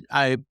was it?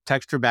 I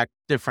text her back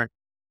different.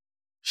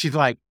 She's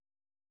like,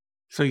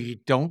 so you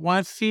don't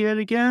want to see it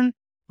again?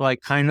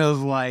 Like, kind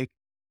of like,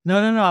 no.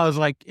 I was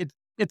like,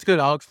 it's good.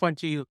 I'll explain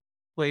to you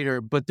later.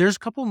 But there's a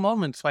couple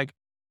moments like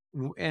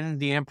in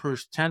the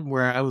Emperor's tent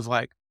where I was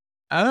like,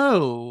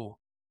 oh,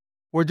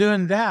 we're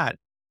doing that.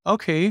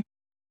 Okay,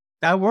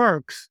 that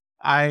works.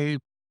 I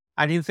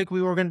didn't think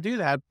we were going to do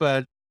that,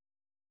 but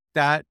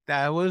that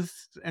was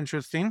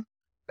interesting.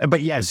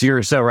 But yes,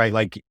 you're so right.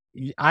 Like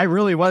I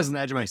really was on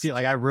the edge of my seat.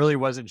 Like I really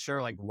wasn't sure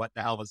like what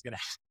the hell was going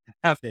to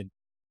happen.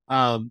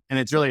 And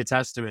it's really a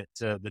testament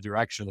to the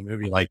direction of the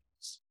movie. Like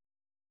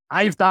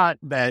I thought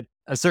that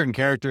a certain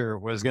character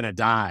was going to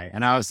die.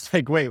 And I was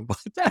like, wait, what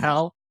the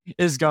hell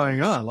is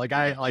going on?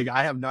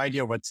 I have no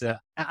idea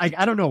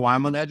I don't know why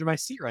I'm on the edge of my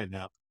seat right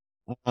now.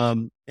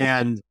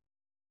 And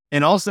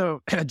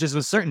also just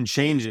with certain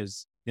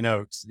changes,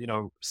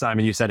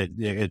 Simon, you said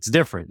it's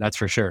different. That's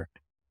for sure.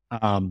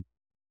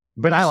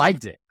 But I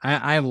liked it.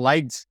 I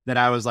liked that.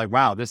 I was like,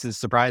 wow, this is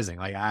surprising.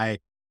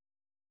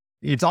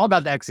 It's all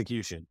about the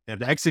execution. If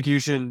the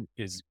execution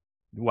is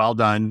well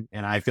done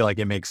and I feel like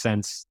it makes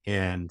sense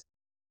and,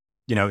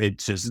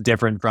 it's just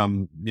different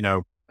from,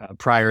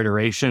 prior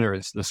iteration or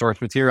the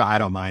source material, I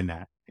don't mind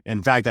that.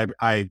 In fact,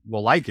 I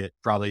will like it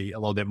probably a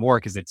little bit more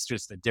because it's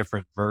just a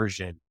different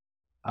version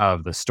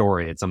of the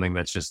story. It's something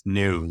that's just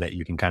new that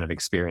you can kind of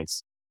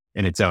experience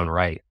in its own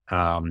right.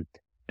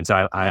 And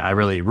so I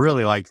really,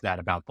 really liked that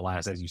about the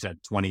last, as you said,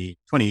 20,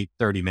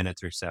 30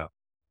 minutes or so.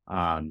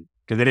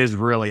 Because it is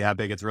really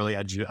epic. It's really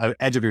edge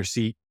of your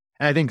seat.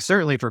 And I think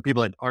certainly for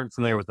people that aren't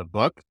familiar with the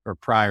book or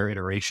prior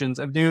iterations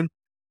of Dune,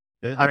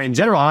 I mean,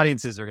 general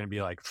audiences are going to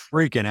be like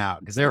freaking out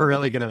because they're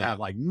really going to have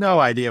like no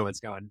idea what's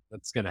going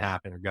to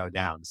happen or go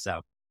down. So,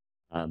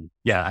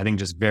 I think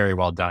just very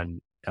well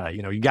done.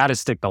 You got to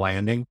stick the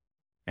landing.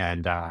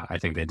 And I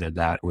think they did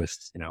that with,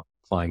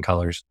 flying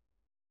colors.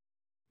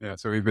 Yeah,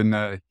 so we've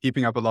been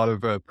heaping up a lot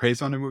of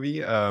praise on the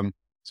movie.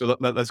 So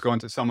let's go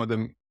into some of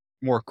the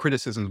more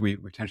criticisms we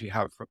potentially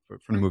have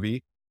from the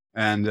movie.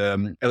 And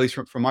at least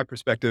from my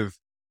perspective,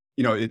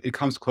 it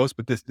comes close,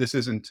 but this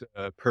isn't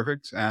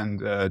perfect.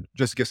 And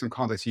just to give some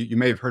context, you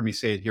may have heard me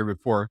say it here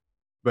before,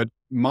 but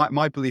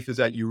my belief is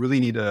that you really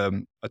need a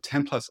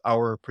 10 plus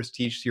hour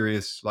prestige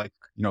series like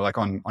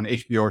on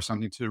HBO or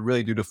something to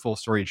really do the full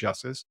story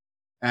justice.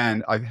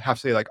 And I have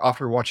to say, like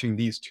after watching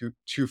these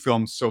two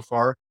films so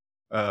far,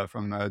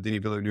 from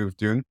Denis Villeneuve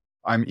Dune,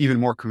 I'm even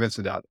more convinced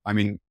of that. I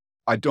mean,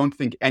 I don't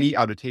think any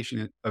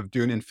adaptation of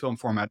Dune in film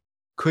format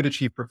could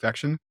achieve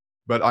perfection,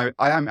 but I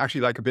am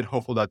actually like a bit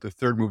hopeful that the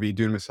third movie,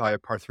 Dune Messiah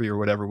Part 3 or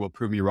whatever, will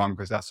prove me wrong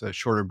because that's a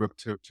shorter book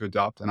to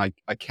adopt, and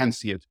I can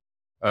see it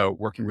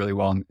working really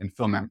well in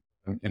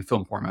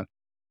film format.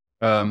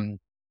 But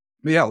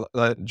yeah,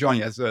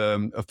 Johnny, as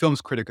a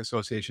Films Critic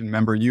Association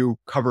member, you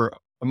cover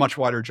a much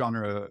wider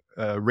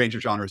range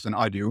of genres than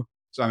I do.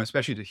 So I'm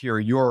especially to hear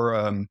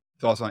your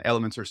thoughts on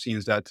elements or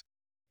scenes that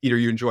either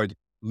you enjoyed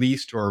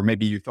least, or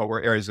maybe you thought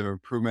were areas of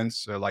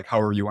improvements, like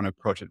however you want to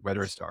approach it,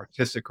 whether it's the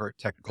artistic or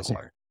technical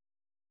side.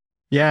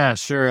 Yeah,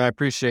 sure. I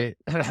appreciate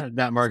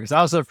that, Marcus. I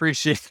also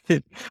appreciate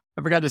it.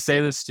 I forgot to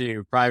say this to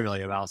you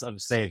privately, but I'll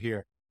say it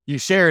here. You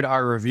shared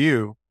our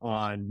review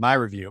on my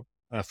review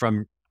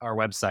from our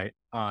website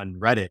on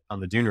Reddit,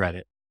 on the Dune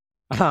Reddit.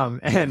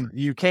 And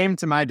you came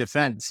to my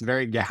defense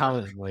very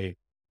gallantly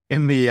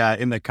in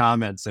the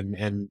comments,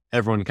 and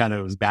everyone kind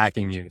of was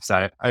backing you.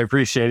 So I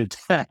appreciated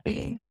that.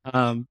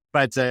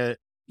 But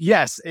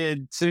yes,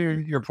 to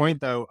your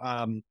point though,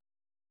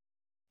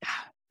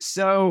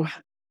 so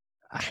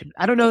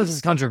I don't know if this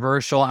is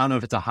controversial. I don't know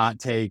if it's a hot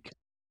take.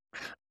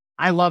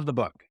 I love the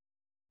book.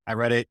 I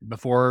read it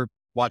before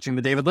watching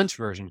the David Lynch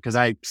version because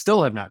I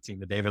still have not seen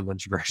the David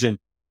Lynch version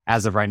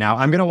as of right now.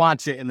 I'm going to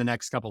watch it in the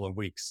next couple of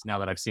weeks now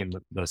that I've seen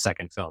the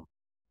second film.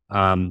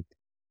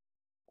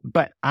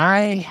 But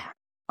I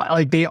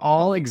like, they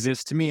all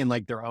exist to me in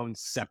like their own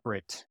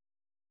separate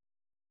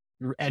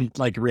and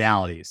like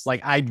realities.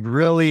 Like I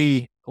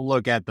really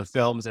look at the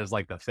films as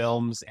like the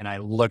films, and I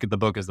look at the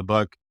book as the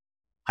book.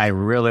 I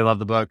really love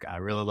the book. I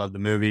really love the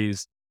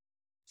movies.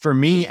 For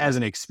me as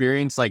an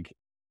experience, like,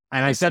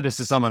 and I said this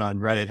to someone on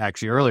Reddit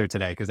actually earlier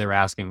today, because they were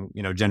asking,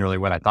 generally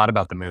what I thought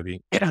about the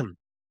movie.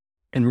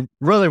 And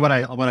really what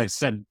I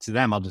said to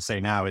them, I'll just say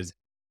now, is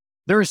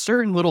there are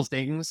certain little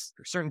things,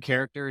 certain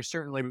characters,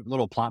 certain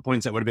little plot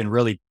points that would have been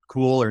really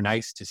cool or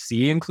nice to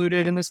see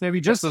included in this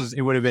movie, just as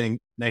it would have been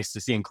nice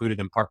to see included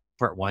in part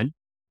one.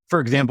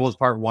 For example, as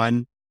part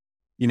one,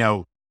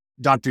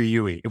 Dr.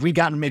 Yui, if we'd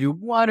gotten maybe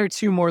one or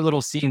two more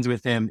little scenes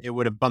with him, it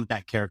would have bumped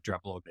that character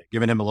up a little bit,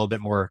 given him a little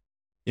bit more,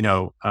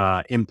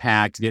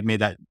 impact,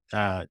 made that,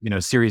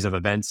 series of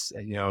events,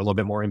 a little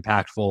bit more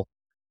impactful.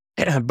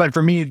 But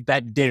for me,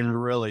 that didn't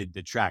really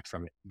detract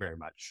from it very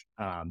much.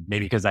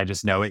 Maybe because I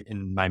just know it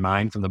in my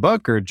mind from the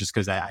book, or just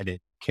because I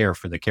didn't care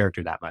for the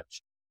character that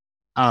much.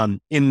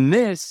 In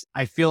this,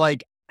 I feel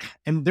like,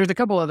 and there's a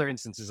couple other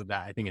instances of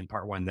that, I think in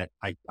part one that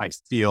I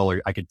feel,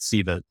 or I could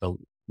see the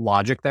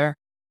logic there.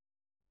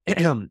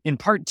 In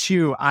part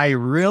two, I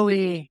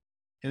really,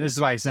 and this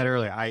is why I said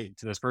earlier,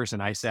 to this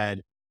person, I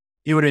said,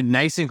 it would have been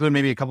nice to include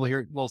maybe a couple of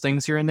little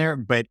things here and there,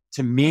 but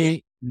to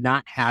me,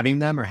 not having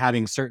them or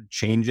having certain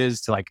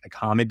changes to like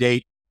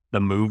accommodate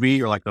the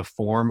movie or like the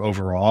form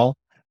overall,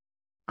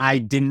 I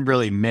didn't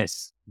really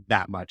miss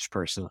that much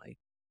personally.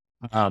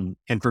 And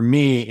for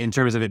me, in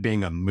terms of it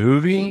being a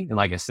movie and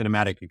like a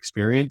cinematic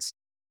experience,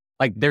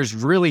 like there's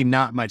really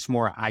not much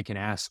more I can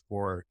ask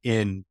for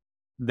in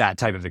that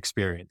type of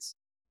experience.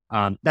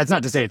 That's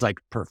not to say it's like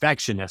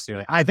perfection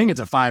necessarily. I think it's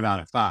a 5 out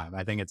of 5.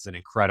 I think it's an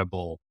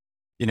incredible,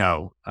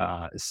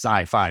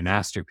 sci-fi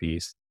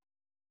masterpiece.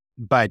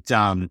 But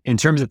in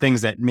terms of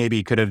things that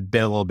maybe could have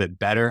been a little bit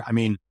better, I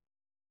mean,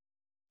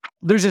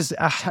 there's just,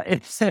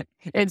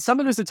 and some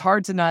of this, it's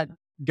hard to not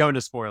go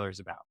into spoilers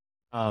about,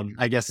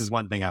 I guess is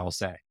one thing I will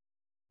say.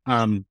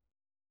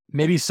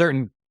 Maybe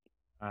certain,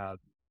 the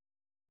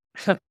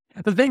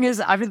thing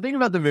is, I've been thinking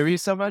about the movie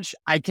so much,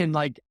 I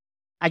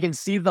can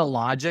see the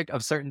logic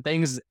of certain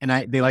things,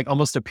 and they like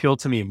almost appeal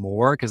to me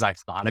more because I've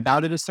thought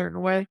about it a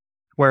certain way.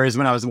 Whereas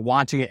when I was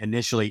watching it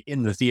initially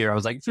in the theater, I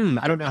was like,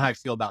 I don't know how I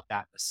feel about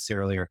that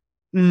necessarily, or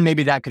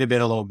maybe that could have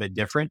been a little bit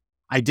different.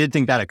 I did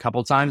think that a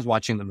couple times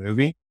watching the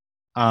movie.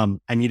 I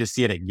need to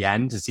see it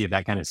again to see if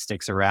that kind of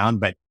sticks around.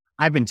 But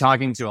I've been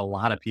talking to a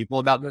lot of people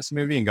about this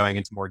movie and going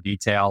into more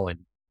detail and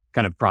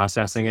kind of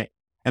processing it.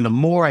 And the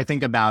more I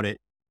think about it,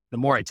 the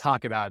more I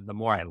talk about it, the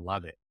more I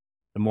love it.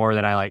 The more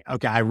that I like,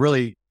 okay, I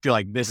really feel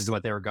like this is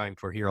what they were going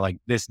for here. Like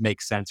this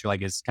makes sense. Or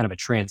like it's kind of a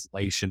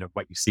translation of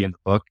what you see in the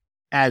book.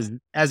 As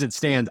it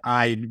stands,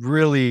 I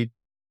really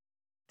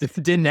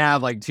didn't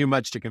have like too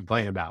much to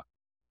complain about.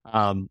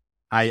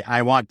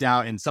 I walked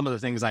out, and some of the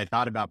things I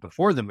thought about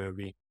before the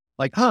movie,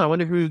 like, I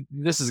wonder who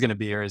this is going to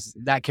be, or is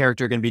that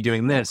character going to be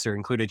doing this or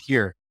included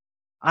here?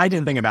 I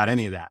didn't think about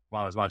any of that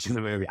while I was watching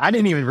the movie. I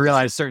didn't even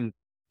realize certain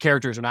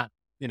characters are not,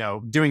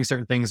 doing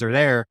certain things are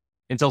there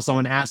until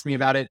someone asked me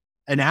about it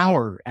an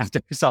hour after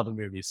I saw the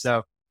movie.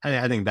 So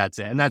I think that's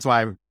it. And that's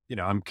why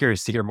I'm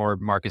curious to hear more,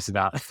 Marcus,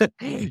 about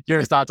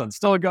your thoughts on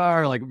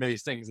Stilgar, like maybe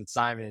things that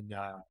Simon,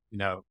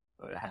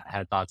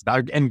 had thoughts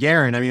about. And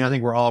Garen, I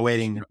think we're all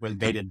waiting with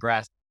bated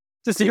breath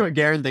to see what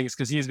Garen thinks,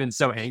 because he's been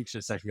so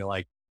anxious, I feel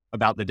like,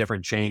 about the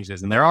different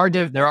changes. And there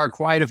are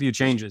quite a few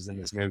changes in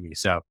this movie.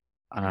 So,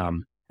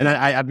 and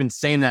I've been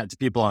saying that to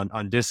people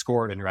on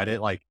Discord and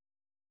Reddit, like,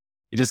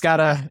 you just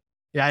gotta,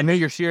 I know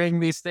you're sharing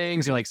these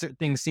things, you're like, certain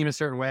things seem a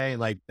certain way,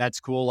 like, that's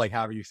cool, like,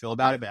 however you feel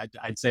about it. But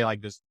I'd say,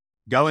 like, just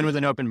go in with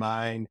an open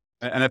mind.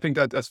 And I think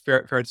that's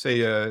fair to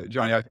say,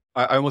 Johnny.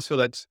 I almost feel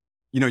that,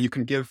 you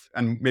can give,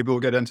 and maybe we'll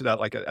get into that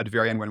like at the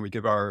very end when we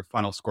give our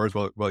final scores.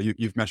 Well,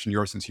 you've mentioned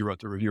yours since you wrote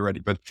the review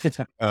already, but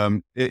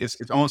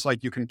it's almost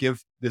like you can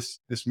give this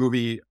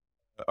movie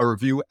a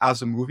review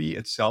as a movie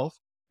itself.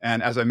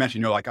 And as I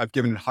mentioned, like, I've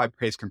given it high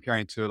praise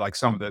comparing to like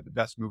some of the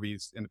best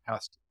movies in the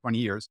past 20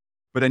 years.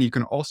 But then you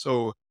can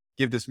also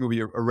give this movie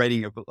a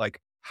rating of like,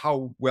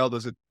 how well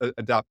does it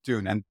adapt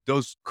Dune? And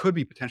those could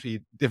be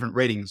potentially different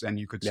ratings, and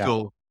you could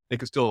still they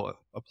could still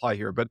apply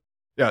here. But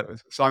yeah,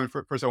 Simon,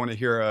 first I want to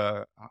hear,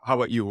 how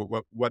about you?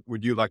 What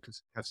would you like to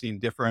have seen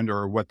different,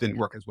 or what didn't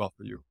work as well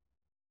for you?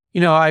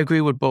 I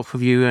agree with both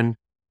of you and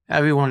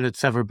everyone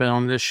that's ever been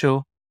on this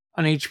show.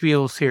 An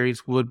HBO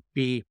series would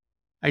be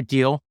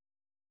ideal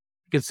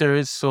because there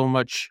is so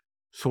much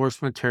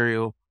source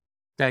material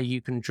that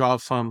you can draw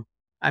from.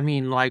 I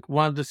mean, like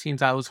one of the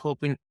scenes I was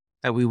hoping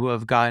that we would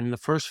have gotten in the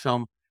first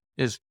film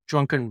is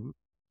drunken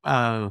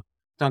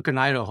Duncan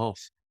Idaho.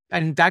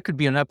 And that could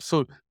be an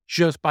episode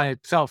just by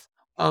itself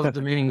of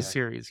the mini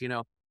series,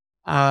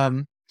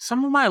 Some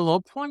of my low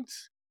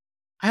points,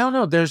 I don't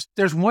know.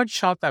 There's one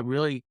shot that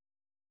really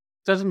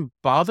doesn't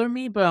bother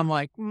me, but I'm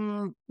like,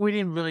 we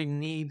didn't really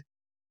need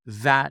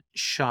that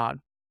shot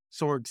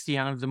towards the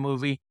end of the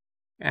movie.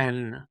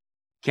 And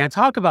can't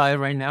talk about it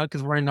right now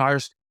because we're in our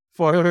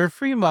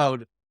spoiler-free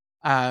mode.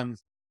 Um,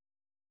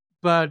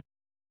 but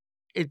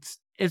is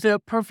it a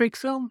perfect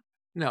film?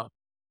 No.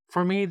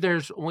 For me,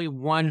 there's only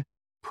one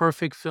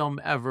perfect film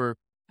ever,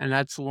 and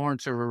that's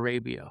Lawrence of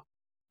Arabia.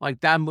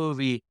 Like that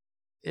movie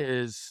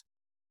is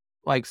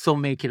like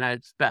filmmaking at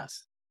its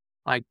best.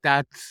 Like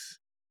that's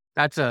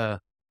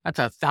a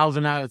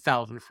 1,000 out of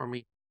 1,000 for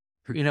me.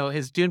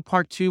 Is Dune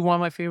Part 2 one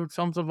of my favorite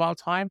films of all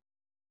time?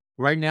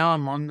 Right now,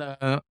 I'm on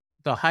the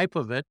hype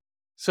of it.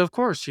 So of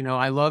course,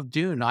 I love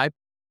Dune. I've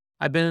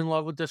been in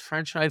love with this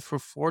franchise for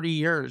 40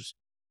 years.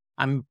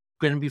 I'm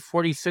going to be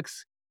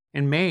 46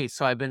 in May,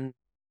 so I've been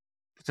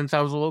since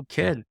I was a little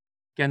kid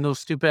getting those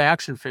stupid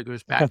action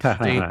figures back in the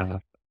day.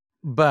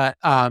 But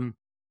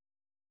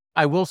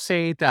I will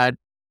say that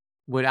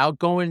without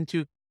going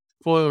into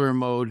spoiler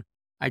mode,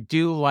 I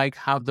do like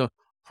how the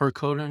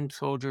Harkonnen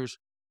soldiers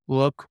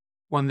look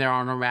when they're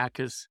on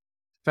Arrakis,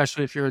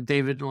 especially if you're a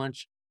David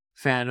Lynch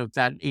fan of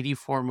that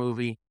 84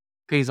 movie,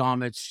 pays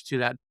homage to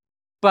that.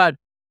 But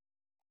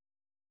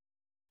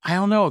I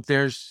don't know,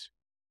 there's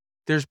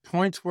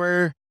points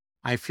where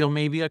I feel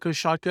maybe like a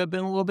shot could have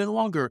been a little bit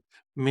longer,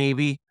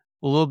 maybe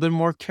a little bit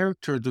more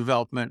character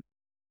development.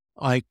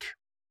 Like,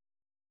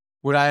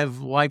 would I have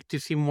liked to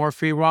see more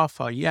Free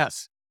Rafa?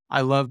 Yes.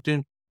 I loved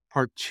in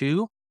Part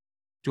 2.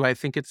 Do I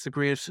think it's the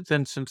greatest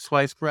thing since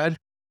sliced bread?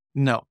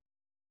 No.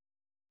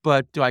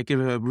 But do I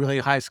give it a really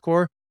high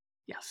score?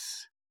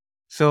 Yes.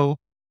 So,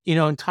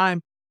 in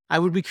time, I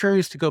would be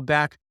curious to go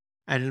back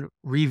and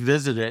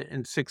revisit it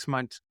in 6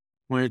 months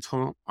when it's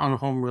on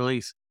home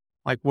release.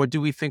 Like, what do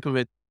we think of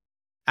it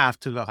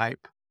after the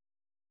hype?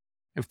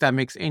 If that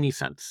makes any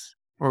sense,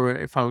 or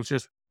if I was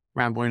just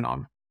rambling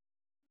on.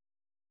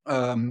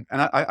 And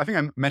I think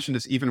I mentioned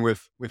this even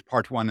with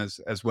part one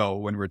as well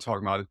when we were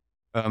talking about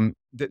it.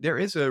 There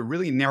is a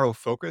really narrow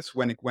focus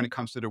when it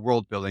comes to the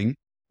world building.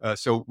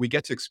 So we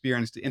get to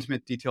experience the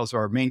intimate details of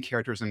our main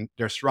characters and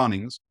their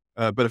surroundings.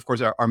 But of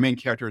course, our main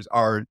characters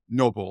are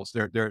nobles.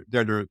 They're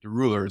the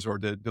rulers or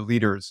the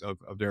leaders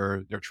of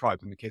their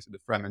tribes in the case of the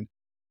Fremen.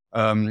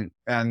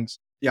 And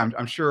yeah,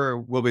 I'm sure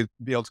we'll be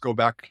able to go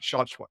back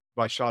shot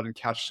by shot and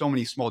catch so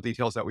many small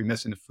details that we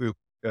missed in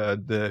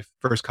the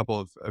first couple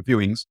of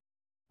viewings.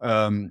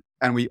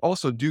 And we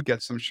also do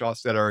get some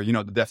shots that are,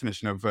 the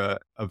definition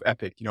of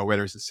epic,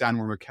 whether it's the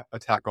sandworm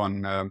attack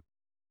on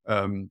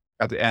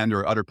at the end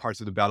or other parts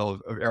of the Battle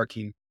of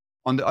Erechim.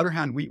 On the other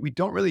hand, we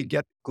don't really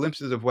get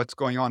glimpses of what's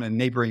going on in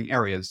neighboring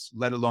areas,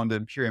 let alone the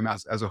Imperium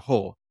as a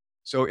whole.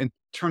 So in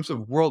terms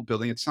of world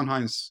building, it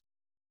sometimes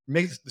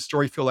makes the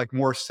story feel like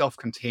more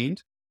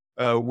self-contained.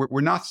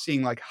 We're not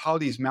seeing like how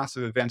these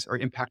massive events are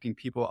impacting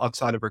people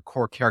outside of our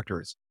core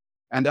characters.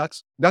 And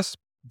that's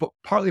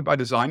partly by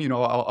design,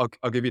 I'll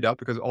give you that,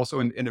 because also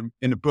in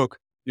the book,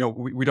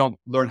 we don't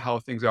learn how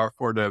things are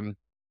for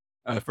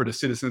the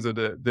citizens of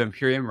the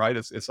Imperium, right?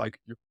 It's like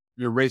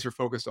you're razor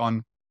focused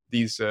on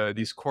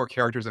these core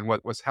characters and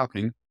what's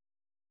happening.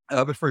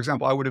 But for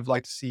example, I would have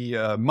liked to see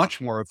much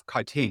more of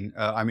Kaitain.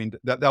 I mean,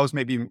 that was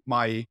maybe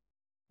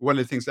one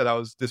of the things that I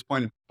was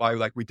disappointed by.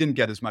 Like, we didn't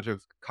get as much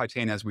of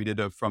Kaitain as we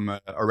did from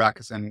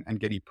Arrakis and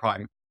Gedi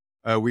Prime.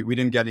 We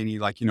didn't get any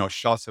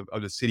shots of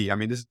the city. I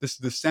mean, this is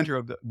the center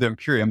of the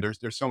Imperium.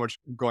 There's so much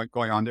going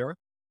on there.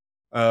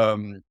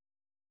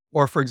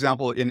 Or for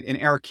example, in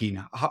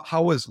Erechim,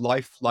 how was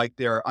life like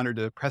there under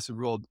the oppressive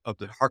rule of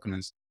the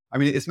Harkonnens? I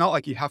mean, it's not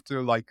like you have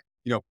to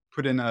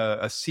put in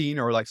a scene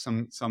or like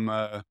some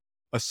a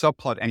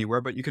subplot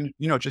anywhere, but you can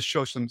just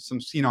show some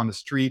scene on the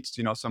streets.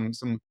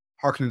 Some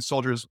Harkonnen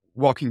soldiers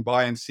walking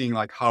by and seeing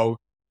like how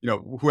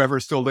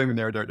whoever's still living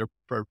there,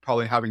 they're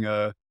probably having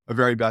a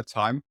very bad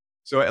time.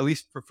 So at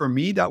least for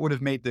me, that would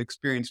have made the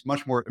experience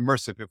much more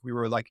immersive if we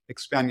were like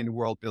expanding the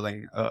world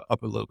building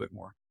up a little bit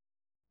more.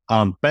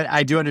 But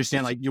I do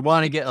understand, like, you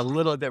want to get a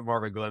little bit more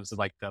of a glimpse of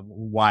like the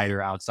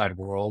wider outside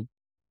world.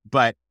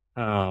 But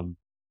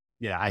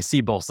yeah, I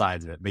see both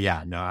sides of it. But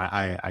yeah, no,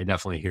 I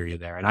definitely hear you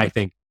there. And I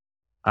think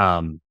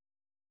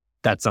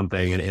that's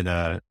something in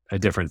a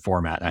different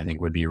format I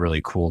think would be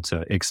really cool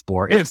to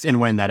explore if and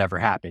when that ever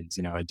happens,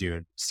 do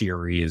a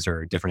series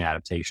or a different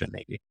adaptation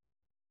maybe.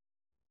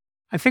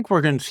 I think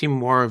we're going to see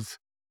more of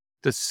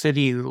the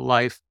city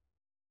life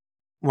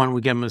when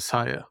we get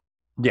Messiah.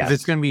 Yes.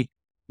 It's going to be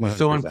 100%.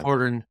 so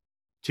important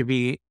to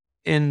be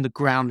in the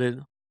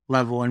grounded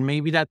level. And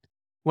maybe that's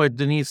what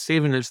Denise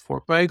saving is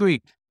for. But I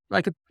agree,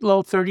 like a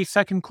little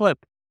 30-second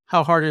clip.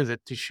 How hard is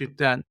it to shoot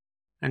that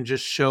and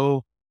just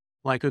show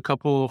like a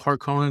couple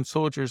Harkonnen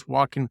soldiers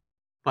walking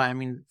by? I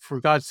mean, for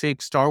God's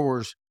sake, Star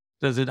Wars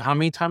does it how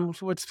many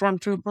times with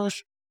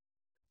stormtroopers?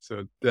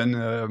 So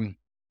then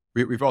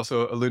we've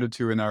also alluded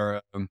to in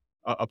our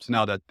up to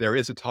now that there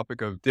is a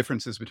topic of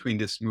differences between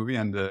this movie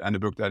and the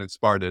book that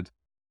inspired it.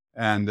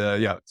 And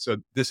so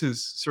this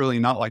is certainly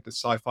not like the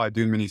sci-fi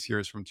Dune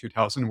miniseries from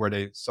 2000 where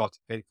they sought to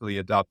faithfully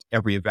adapt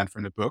every event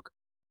from the book.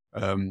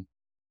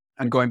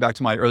 And going back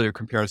to my earlier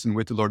comparison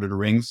with The Lord of the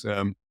Rings,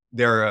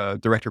 their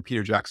director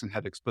Peter Jackson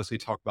had explicitly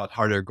talked about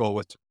how their goal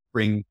was to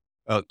bring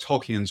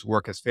Tolkien's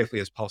work as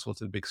faithfully as possible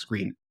to the big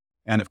screen.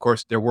 And of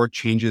course, there were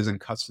changes and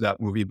cuts to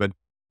that movie, but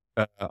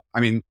I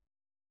mean,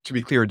 to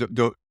be clear,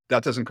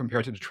 that doesn't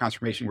compare to the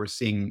transformation we're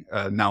seeing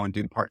now in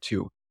Dune Part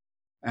 2.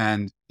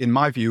 And in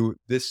my view,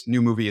 this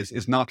new movie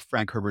is not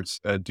Frank Herbert's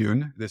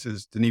Dune. This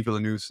is Denis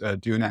Villeneuve's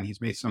Dune, and he's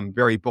made some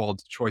very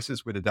bold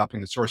choices with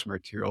adapting the source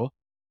material.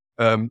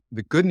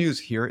 The good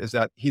news here is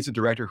that he's a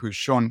director who's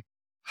shown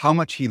how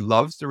much he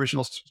loves the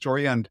original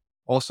story and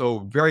also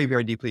very,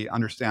 very deeply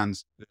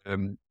understands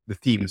the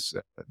themes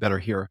that are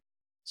here.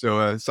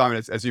 So,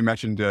 Simon, as you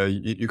mentioned,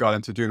 you got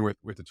into Dune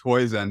with the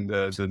toys and the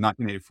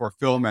 1984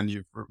 film, and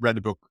you've read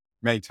the book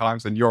many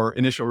times, and your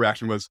initial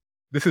reaction was,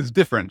 this is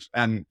different.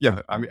 And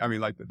yeah, I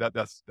mean, like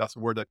that's a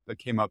word that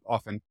came up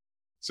often.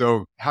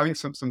 So having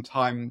some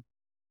time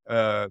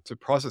to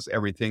process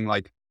everything,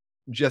 like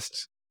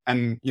just,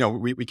 and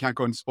we can't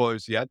go into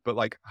spoilers yet, but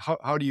like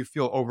how do you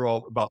feel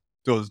overall about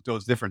those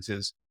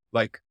differences?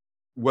 Like,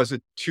 was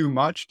it too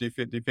much? Do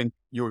you think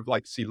you would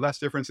like to see less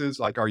differences?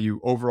 Like, are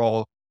you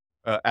overall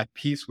at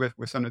peace with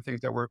some of the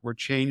things that were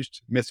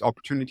changed, missed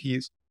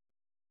opportunities?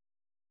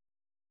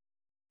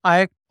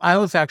 I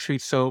was actually,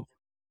 so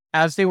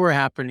as they were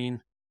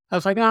happening, I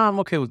was like, oh, I'm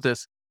okay with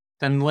this.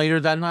 Then later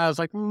that night, I was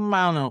like, I don't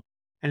know.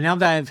 And now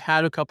that I've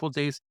had a couple of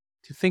days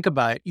to think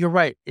about it, you're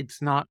right.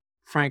 It's not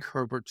Frank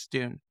Herbert's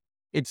Dune.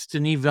 It's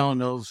Denis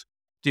Villeneuve's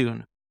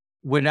Dune.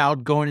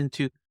 Without going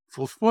into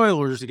full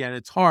spoilers again,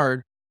 it's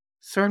hard.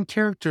 Certain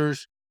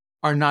characters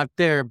are not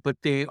there, but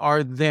they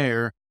are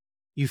there.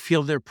 You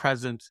feel their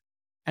presence.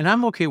 And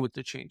I'm okay with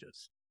the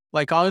changes.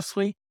 Like,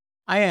 honestly,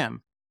 I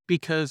am.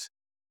 Because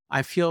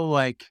I feel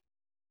like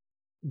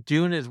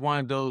Dune is one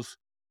of those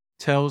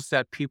tales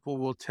that people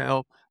will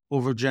tell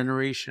over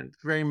generations,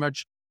 very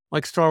much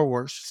like Star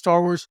Wars.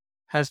 Star Wars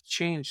has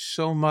changed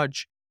so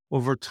much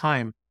over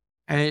time,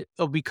 and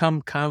it'll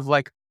become kind of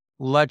like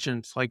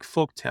legends, like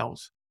folk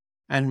tales.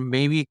 And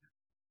maybe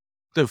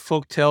the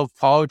folktale of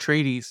Paul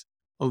Atreides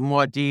of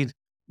Muad'Dib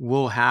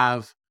will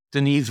have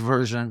Denis'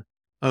 version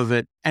of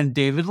it and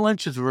David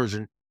Lynch's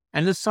version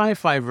and the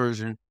sci-fi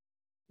version.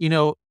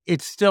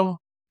 It's still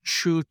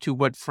true to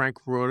what Frank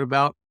wrote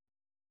about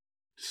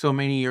so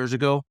many years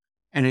ago,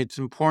 and it's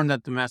important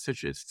that the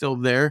message is still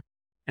there.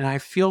 And I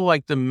feel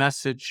like the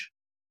message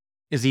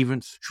is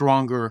even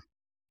stronger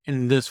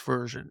in this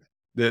version.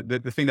 The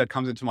thing that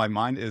comes into my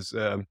mind is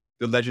the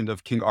legend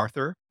of King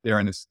Arthur there,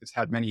 and it's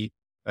had many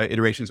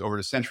iterations over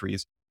the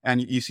centuries.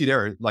 And you see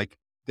there, like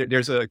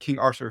there's a King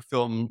Arthur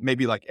film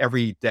maybe like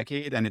every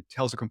decade, and it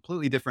tells a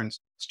completely different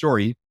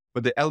story,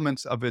 but the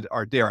elements of it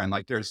are there. And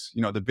like there's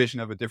the vision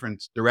of a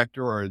different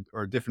director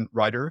or a different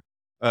writer,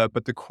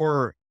 but the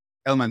core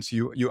elements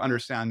you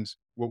understand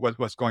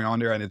what's going on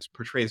there, and it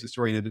portrays the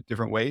story in a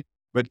different way.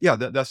 But yeah,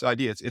 that's the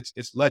idea.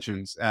 It's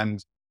legends,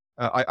 and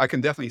I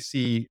can definitely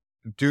see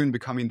Dune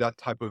becoming that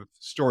type of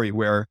story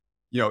where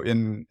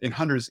in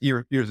hundreds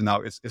years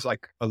now, it's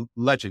like a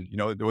legend.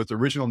 There was the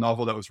original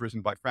novel that was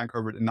written by Frank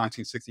Herbert in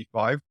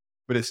 1965,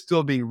 but it's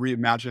still being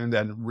reimagined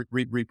and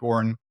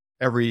reborn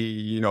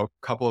every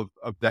couple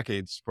of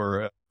decades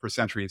for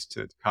centuries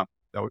to come.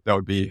 That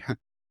would be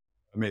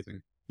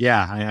amazing.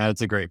 Yeah,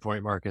 that's a great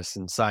point, Marcus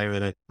and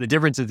Simon. The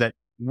difference is that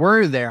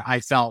were there, I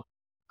felt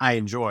I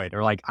enjoyed,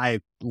 or like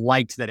I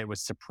liked that it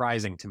was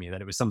surprising to me, that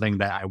it was something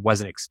that I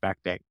wasn't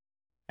expecting.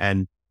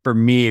 And for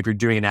me, if you're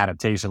doing an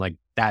adaptation, like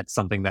that's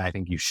something that I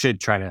think you should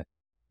try to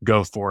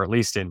go for, at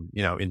least in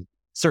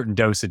certain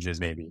dosages,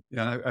 maybe.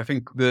 Yeah, I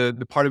think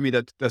the part of me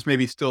that's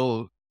maybe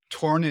still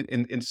torn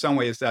in some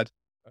ways that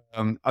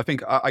I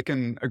think I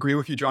can agree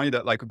with you, Johnny,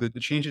 that like the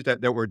changes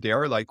that were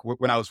there, like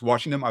when I was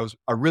watching them, I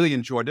really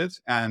enjoyed it,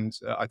 and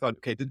I thought,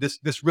 okay,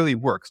 this really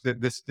works.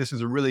 This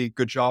is a really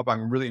good job.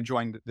 I'm really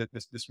enjoying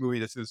this movie.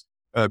 This is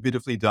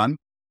beautifully done.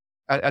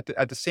 At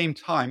the same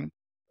time,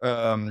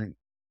 I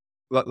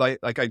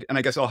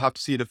guess I'll have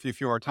to see it a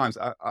few more times.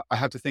 I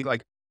have to think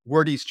like,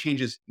 were these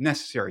changes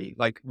necessary?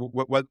 Like,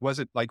 what was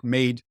it like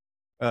made?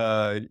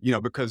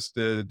 Because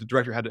the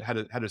director had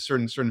a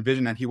certain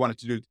vision, and he wanted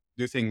to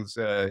do things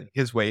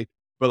his way.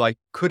 But like,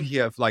 could he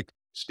have like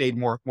stayed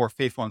more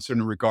faithful in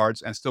certain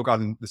regards and still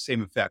gotten the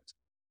same effect?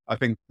 I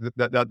think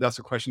that's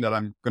a question that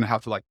I'm going to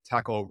have to like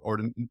tackle over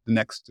the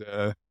next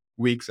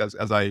weeks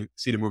as I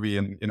see the movie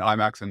in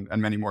IMAX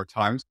and many more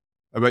times.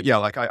 But yeah,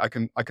 like I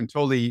can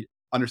totally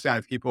understand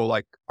if people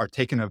like are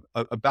taken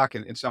aback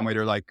in some way.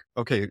 They're like,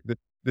 okay,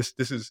 this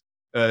is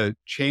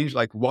changed.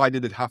 Like, why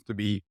did it have to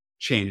be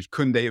changed?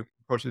 Couldn't they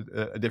approach it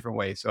a different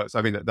way? So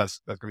I think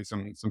that's going to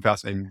be some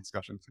fascinating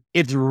discussions.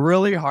 It's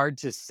really hard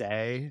to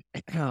say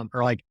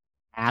or like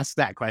ask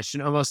that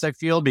question almost, I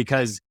feel,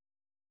 because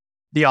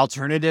the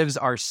alternatives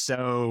are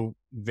so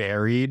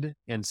varied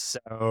and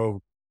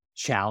so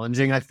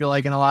challenging, I feel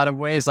like, in a lot of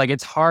ways. Like,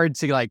 it's hard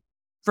to, like,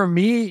 for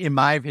me, in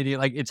my opinion,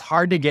 like, it's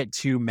hard to get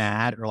too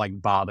mad or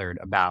like bothered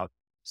about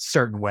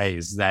certain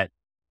ways that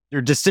there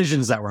are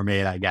decisions that were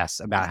made, I guess,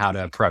 about how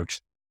to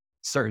approach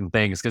certain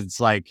things. Cause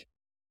it's like,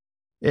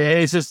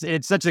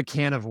 it's such a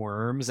can of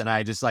worms. And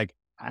I just like,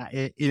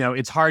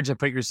 it's hard to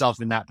put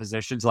yourself in that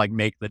position to like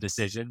make the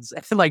decisions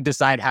and like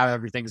decide how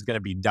everything's going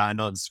to be done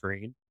on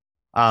screen.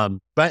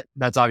 But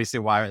that's obviously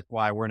why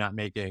we're not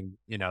making,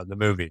 the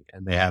movie,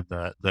 and they have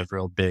the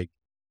real big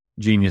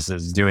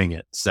geniuses doing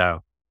it. So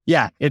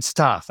yeah, it's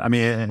tough. I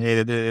mean,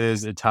 it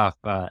is a tough,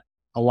 a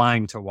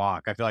line to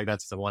walk. I feel like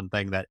that's the one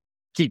thing that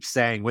keeps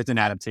saying with an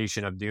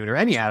adaptation of Dune, or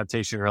any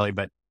adaptation really,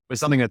 but with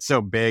something that's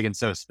so big and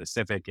so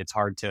specific, it's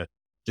hard to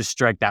just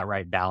strike that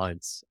right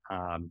balance.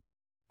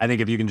 I think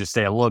if you can just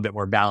stay a little bit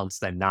more balanced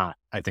than not,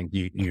 I think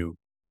you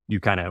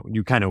kind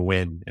of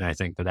win. And I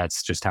think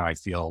that's just how I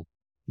feel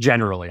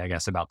generally, I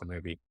guess, about the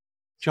movie.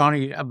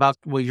 Johnny, about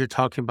what you're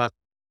talking about,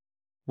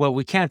 what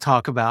we can't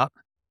talk about,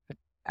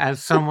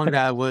 as someone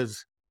that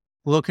was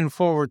looking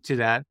forward to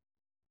that,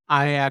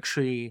 I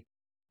actually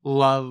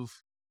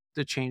love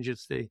the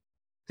changes they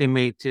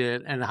made to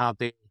it and how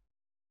they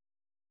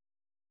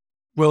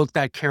wrote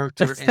that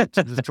character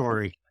into the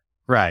story.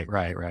 Right.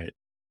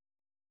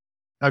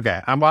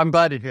 Okay. I'm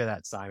glad to hear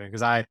that, Simon,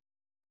 because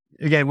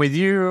again, with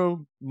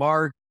you,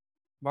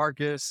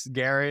 Marcus,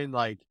 Garen,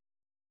 like,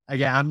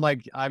 again,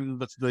 I'm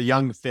the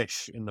young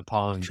fish in the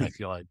pond, I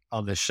feel like,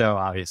 on this show,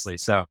 obviously.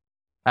 So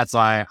that's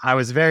why I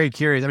was very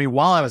curious. I mean,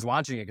 while I was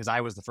watching it, because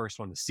I was the first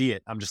one to see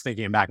it, I'm just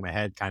thinking in the back of my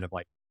head, kind of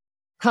like,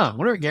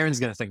 wonder what Garen's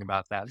going to think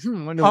about that.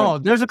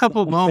 There's a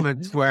couple of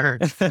moments where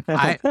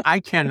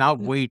I cannot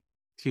wait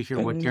to hear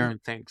what Garen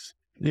thinks.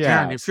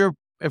 Yeah. Garen,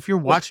 if you're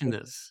watching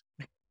this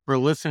or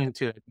listening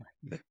to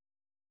it,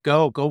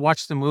 go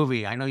watch the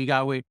movie. I know you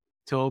gotta wait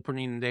till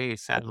opening day,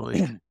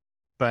 sadly.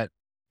 But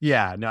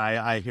yeah, no,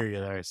 I hear you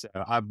there. So,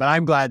 but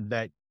I'm glad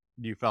that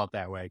you felt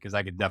that way, because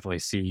I could definitely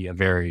see a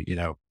very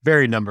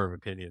number of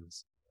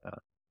opinions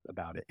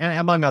about it, and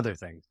among other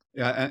things.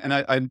 Yeah, and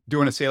I do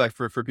want to say, like,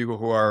 for people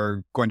who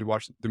are going to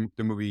watch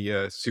the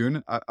movie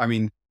soon, I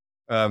mean,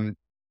 even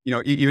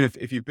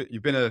if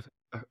you've been a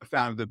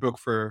fan of the book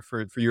for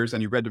years,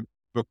 and you read the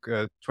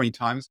book 20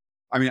 times,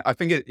 I mean, I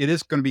think it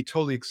is going to be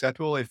totally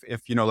acceptable if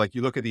like,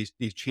 you look at these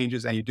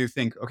changes and you do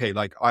think, okay,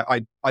 like,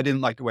 I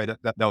didn't like the way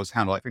that was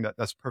handled. I think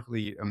that's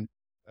perfectly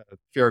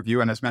fair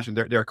view. And as mentioned,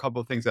 there are a couple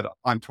of things that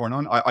I'm torn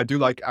on. I do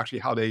like actually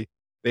how they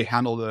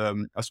handled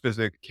a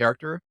specific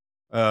character.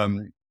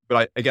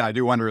 But I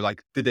do wonder,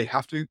 like, did they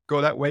have to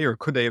go that way, or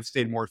could they have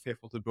stayed more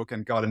faithful to the book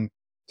and gotten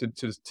to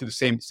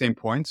the same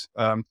points?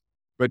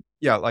 But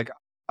yeah, like,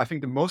 I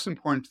think the most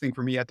important thing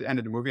for me at the end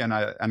of the movie, and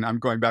I'm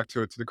going back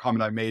to the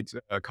comment I made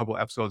a couple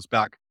episodes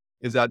back,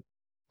 is that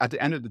at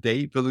the end of the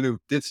day, Villeneuve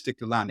did stick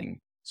the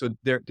landing. So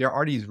there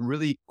are these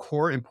really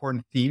core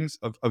important themes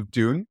of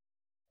Dune,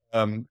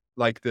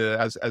 like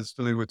as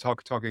Villeneuve was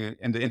talking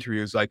in the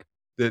interviews, like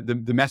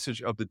the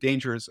message of the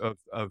dangers of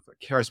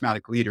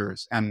charismatic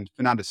leaders and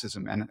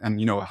fanaticism, and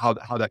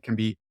how that can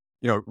be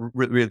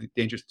really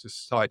dangerous to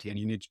society, and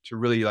you need to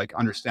really, like,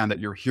 understand that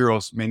your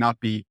heroes may not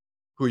be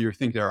who you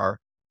think they are.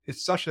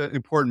 It's such an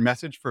important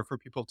message for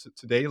people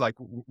today, like,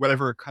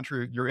 whatever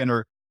country you're in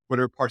or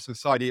whatever parts of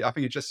society. I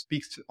think it just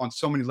speaks on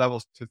so many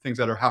levels to things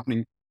that are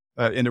happening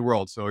in the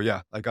world. So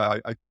yeah, like,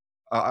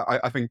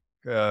 I think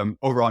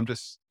overall I'm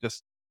just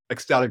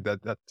ecstatic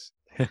that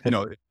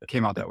it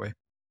came out that way.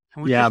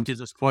 Can we just do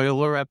the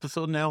spoiler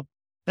episode now?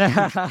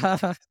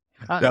 Yeah,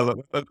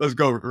 let's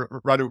go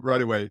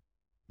right away.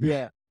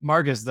 Yeah,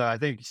 Marcus, though, I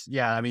think,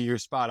 I mean, you're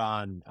spot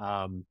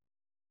on.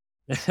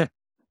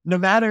 No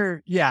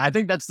matter, I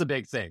think that's the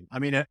big thing. I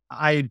mean,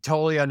 I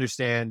totally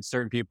understand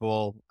certain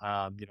people,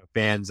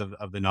 fans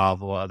of the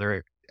novel,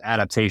 other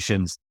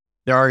adaptations.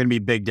 There are going to be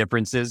big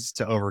differences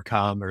to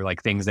overcome, or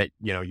like things that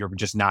you're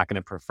just not going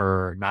to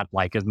prefer, not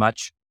like as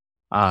much,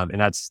 and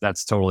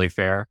that's totally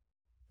fair.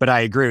 But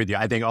I agree with you.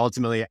 I think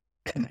ultimately,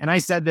 and I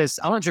said this,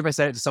 I'm not sure if I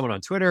said it to someone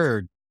on Twitter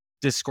or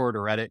Discord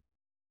or Reddit,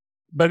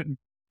 but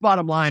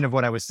bottom line of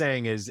what I was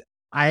saying is,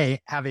 I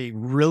have a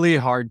really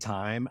hard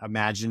time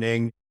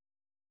imagining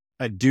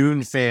a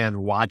Dune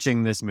fan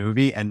watching this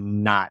movie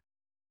and not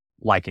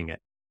liking it.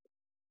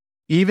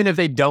 Even if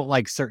they don't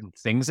like certain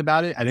things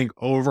about it, I think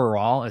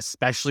overall,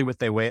 especially with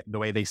the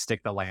way they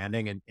stick the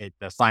landing and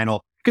the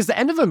final, because the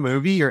end of a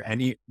movie or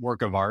any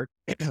work of art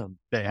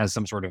that has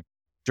some sort of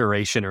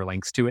duration or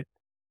length to it,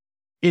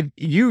 if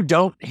you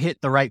don't hit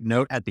the right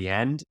note at the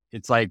end,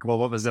 it's like, well,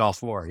 what was it all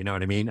for? You know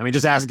what I mean? I mean,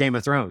 just ask Game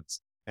of Thrones,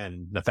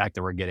 and the fact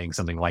that we're getting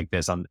something like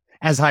this on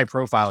as high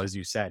profile as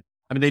you said.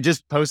 I mean, they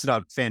just posted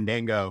on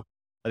Fandango,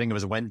 I think it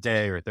was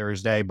Wednesday or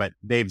Thursday, but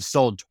they've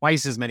sold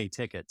twice as many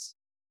tickets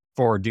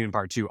for Dune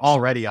Part 2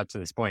 already up to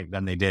this point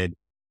than they did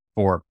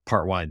for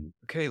Part 1.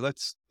 Okay,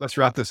 let's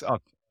wrap this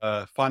up.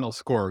 Final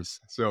scores.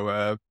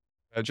 So,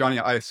 Johnny,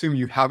 I assume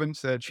you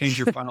haven't changed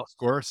your final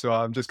score, so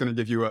I'm just going to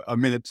give you a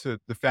minute to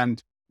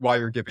defend why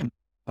you're giving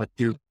a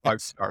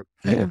 5 star.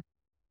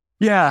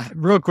 Yeah,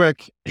 real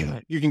quick,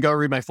 you can go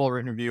read my full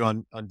written review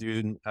on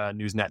DUNE,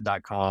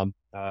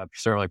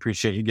 certainly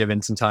appreciate you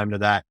giving some time to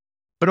that.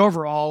 But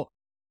overall,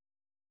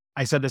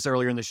 I said this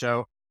earlier in the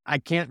show, I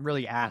can't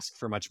really ask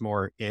for much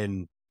more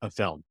in a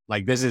film.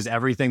 Like, this is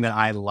everything that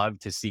I love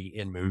to see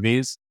in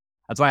movies.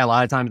 That's why a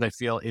lot of times I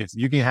feel if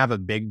you can have a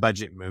big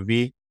budget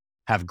movie,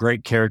 have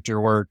great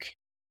character work,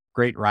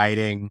 great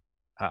writing,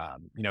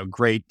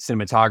 great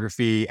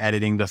cinematography,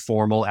 editing, the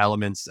formal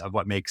elements of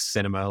what makes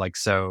cinema like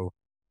so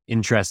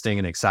interesting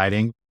and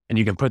exciting, and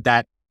you can put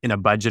that in a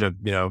budget of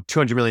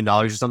 $200 million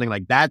or something,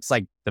 like that's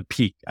like the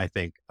peak, I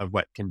think, of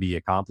what can be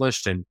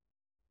accomplished. And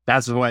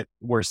that's what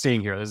we're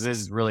seeing here. This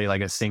is really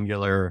like a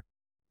singular,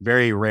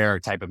 very rare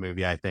type of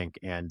movie, I think.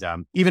 And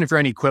even if there are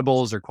any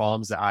quibbles or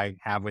qualms that I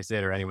have with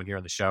it, or anyone here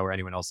on the show or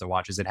anyone else that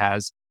watches it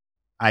has,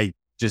 I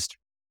just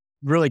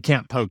really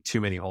can't poke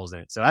too many holes in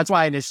it. So that's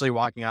why initially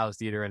walking out of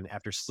the theater and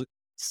after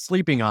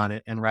sleeping on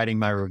it and writing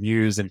my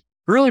reviews and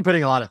really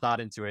putting a lot of thought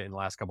into it in the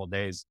last couple of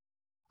days,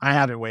 I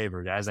haven't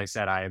wavered. As I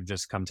said, I have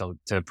just come to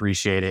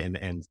appreciate it,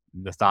 and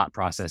the thought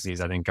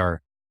processes, I think,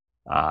 are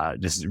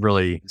just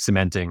really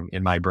cementing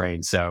in my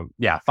brain. So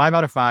yeah, 5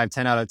 out of 5,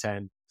 10 out of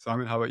 10.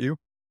 Simon, how about you?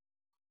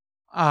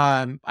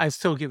 I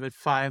still give it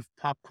 5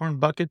 popcorn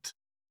buckets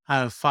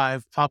out of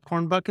 5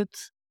 popcorn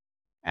buckets.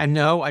 And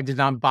no, I did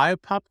not buy a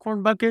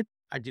popcorn bucket.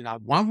 I do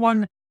not want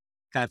one.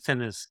 That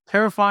thing is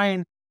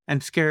terrifying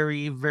and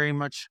scary, very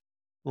much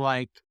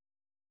like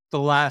the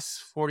last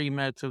 40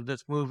 minutes of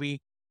this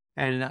movie.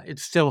 And it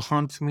still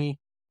haunts me,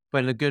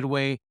 but in a good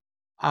way.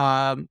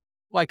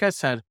 Like I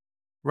said,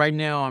 right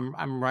now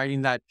I'm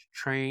riding that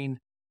train,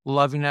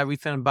 loving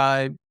everything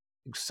about it,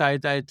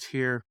 excited that it's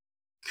here,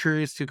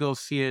 curious to go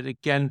see it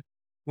again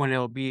when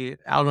it'll be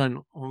out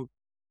on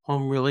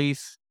home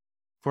release.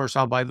 First,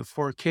 I'll buy the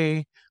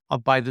 4K. I'll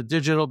buy the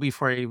digital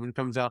before it even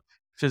comes out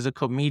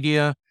physical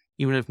media,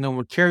 even if no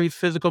one carries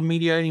physical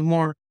media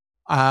anymore.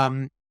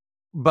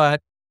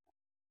 But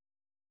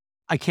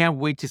I can't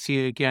wait to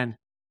see it again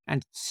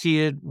and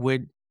see it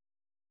with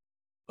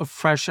a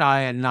fresh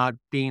eye and not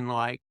being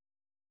like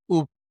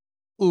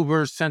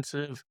uber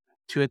sensitive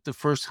to it the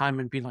first time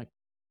and being like,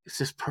 is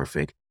this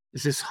perfect?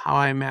 Is this how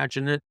I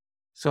imagined it?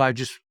 So I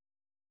just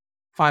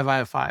 5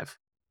 out of 5.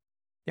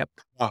 Yep.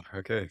 Oh,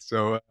 okay.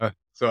 So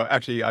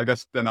actually, I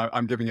guess then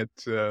I'm giving it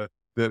the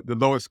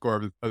lowest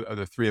score of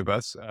the three of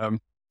us.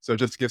 So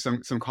just to give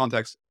some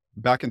context,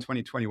 back in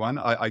 2021,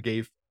 I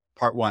gave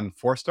Part 1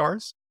 4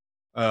 stars,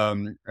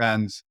 and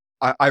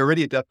I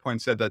already at that point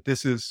said that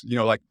this is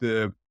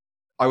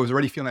I was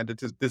already feeling that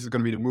this is going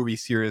to be the movie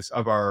series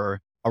of our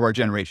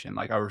generation.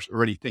 Like, I was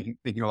already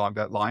thinking along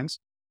that lines.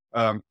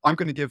 I'm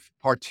going to give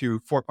Part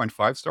 2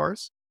 4.5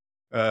 stars.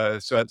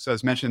 So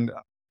as mentioned,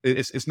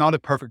 it's not a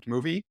perfect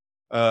movie.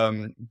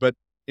 But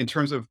in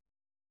terms of,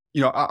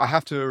 I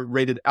have to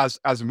rate it as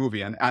a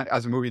movie, and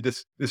as a movie,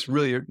 this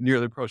really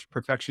nearly approached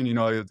perfection.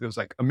 It was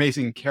like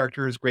amazing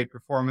characters, great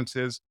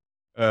performances,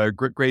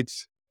 great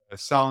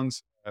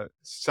sounds,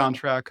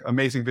 soundtrack,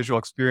 amazing visual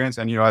experience.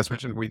 And, as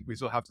mentioned, we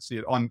still have to see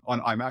it on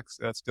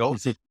IMAX still.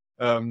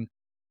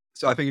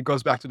 So I think it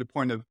goes back to the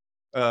point of,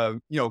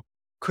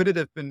 could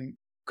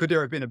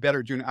there have been a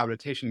better Dune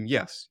adaptation?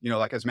 Yes.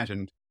 Like as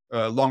mentioned,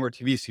 longer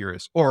TV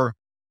series, or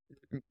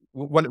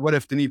what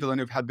if Denis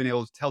Villeneuve had been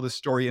able to tell this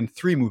story in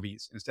 3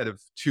 movies instead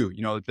of 2?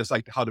 Just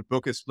like how the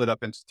book is split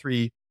up into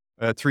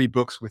 3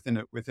 books within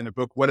a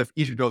book. What if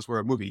each of those were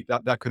a movie?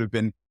 That could have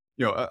been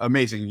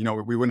amazing.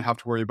 We wouldn't have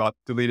to worry about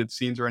deleted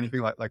scenes or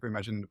anything like we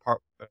mentioned in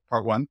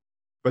part 1.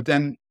 But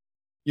then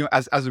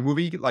as a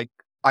movie, like,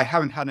 I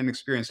haven't had an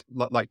experience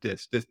like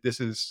this.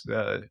 This is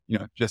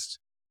just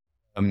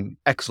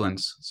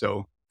excellence.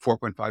 So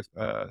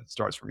 4.5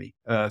 stars for me.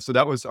 So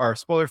that was our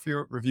spoiler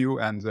review,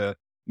 and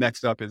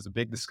next up is a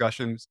big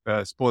discussion,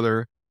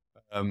 spoiler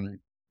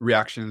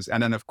reactions.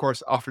 And then, of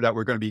course, after that,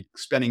 we're going to be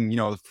spending,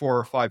 4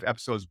 or 5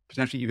 episodes,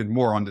 potentially even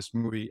more, on this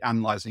movie,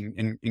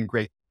 analyzing in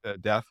great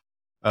depth,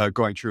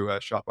 going through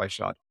shot by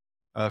shot.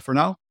 For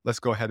now, let's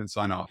go ahead and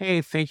sign off.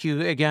 Hey, thank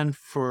you again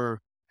for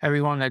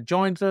everyone that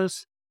joins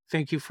us.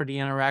 Thank you for the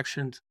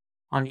interactions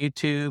on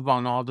YouTube,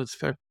 on all this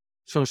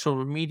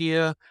social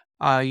media.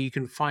 You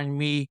can find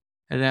me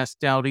at S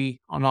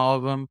Dowdy on all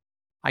of them.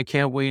 I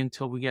can't wait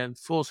until we get in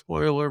full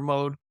spoiler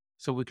mode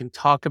so we can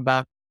talk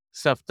about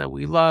stuff that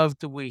we loved,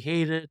 that we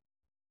hated,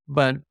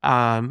 but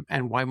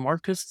and why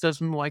Marcus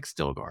doesn't like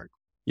Stilgard.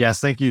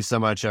 Yes, thank you so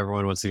much,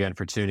 everyone, once again,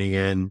 for tuning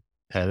in.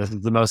 This is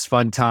the most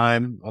fun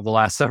time of the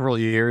last several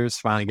years,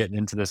 finally getting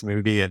into this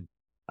movie, and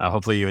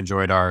hopefully you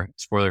enjoyed our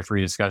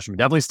spoiler-free discussion. But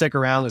definitely stick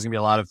around. There's going to be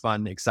a lot of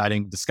fun,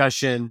 exciting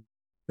discussion,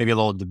 maybe a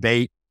little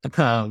debate,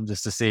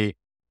 just to see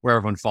where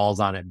everyone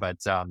falls on it. But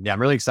I'm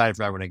really excited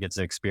for everyone to get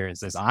to experience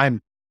this. I've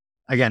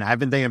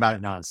been thinking about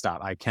it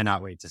nonstop. I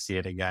cannot wait to see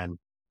it again.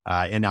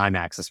 in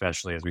IMAX,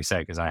 especially, as we say,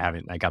 because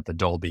I got the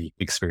Dolby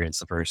experience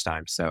the first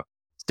time. So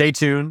stay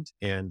tuned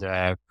and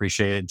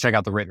appreciate it. Check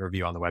out the written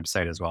review on the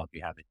website as well if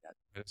you haven't yet.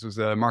 This was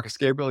Marcus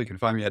Gabriel. You can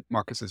find me at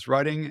Marcus's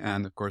Writing,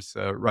 and of course,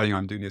 writing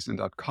on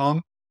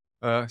DUNE.com.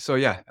 So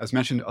yeah, as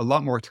mentioned, a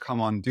lot more to come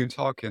on Dune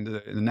Talk in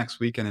the next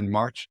week and in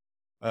March.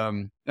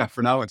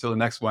 For now, until the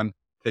next one,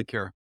 take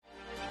care.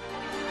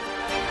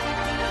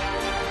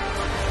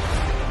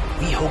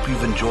 We hope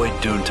you've enjoyed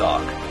Dune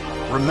Talk.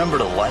 Remember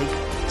to like,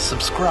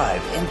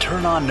 subscribe, and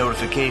turn on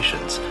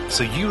notifications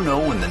so you know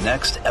when the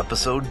next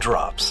episode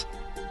drops.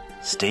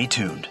 Stay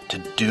tuned to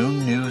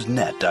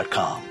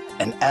DuneNewsNet.com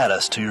and add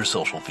us to your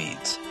social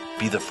feeds.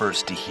 Be the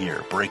first to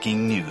hear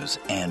breaking news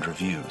and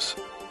reviews.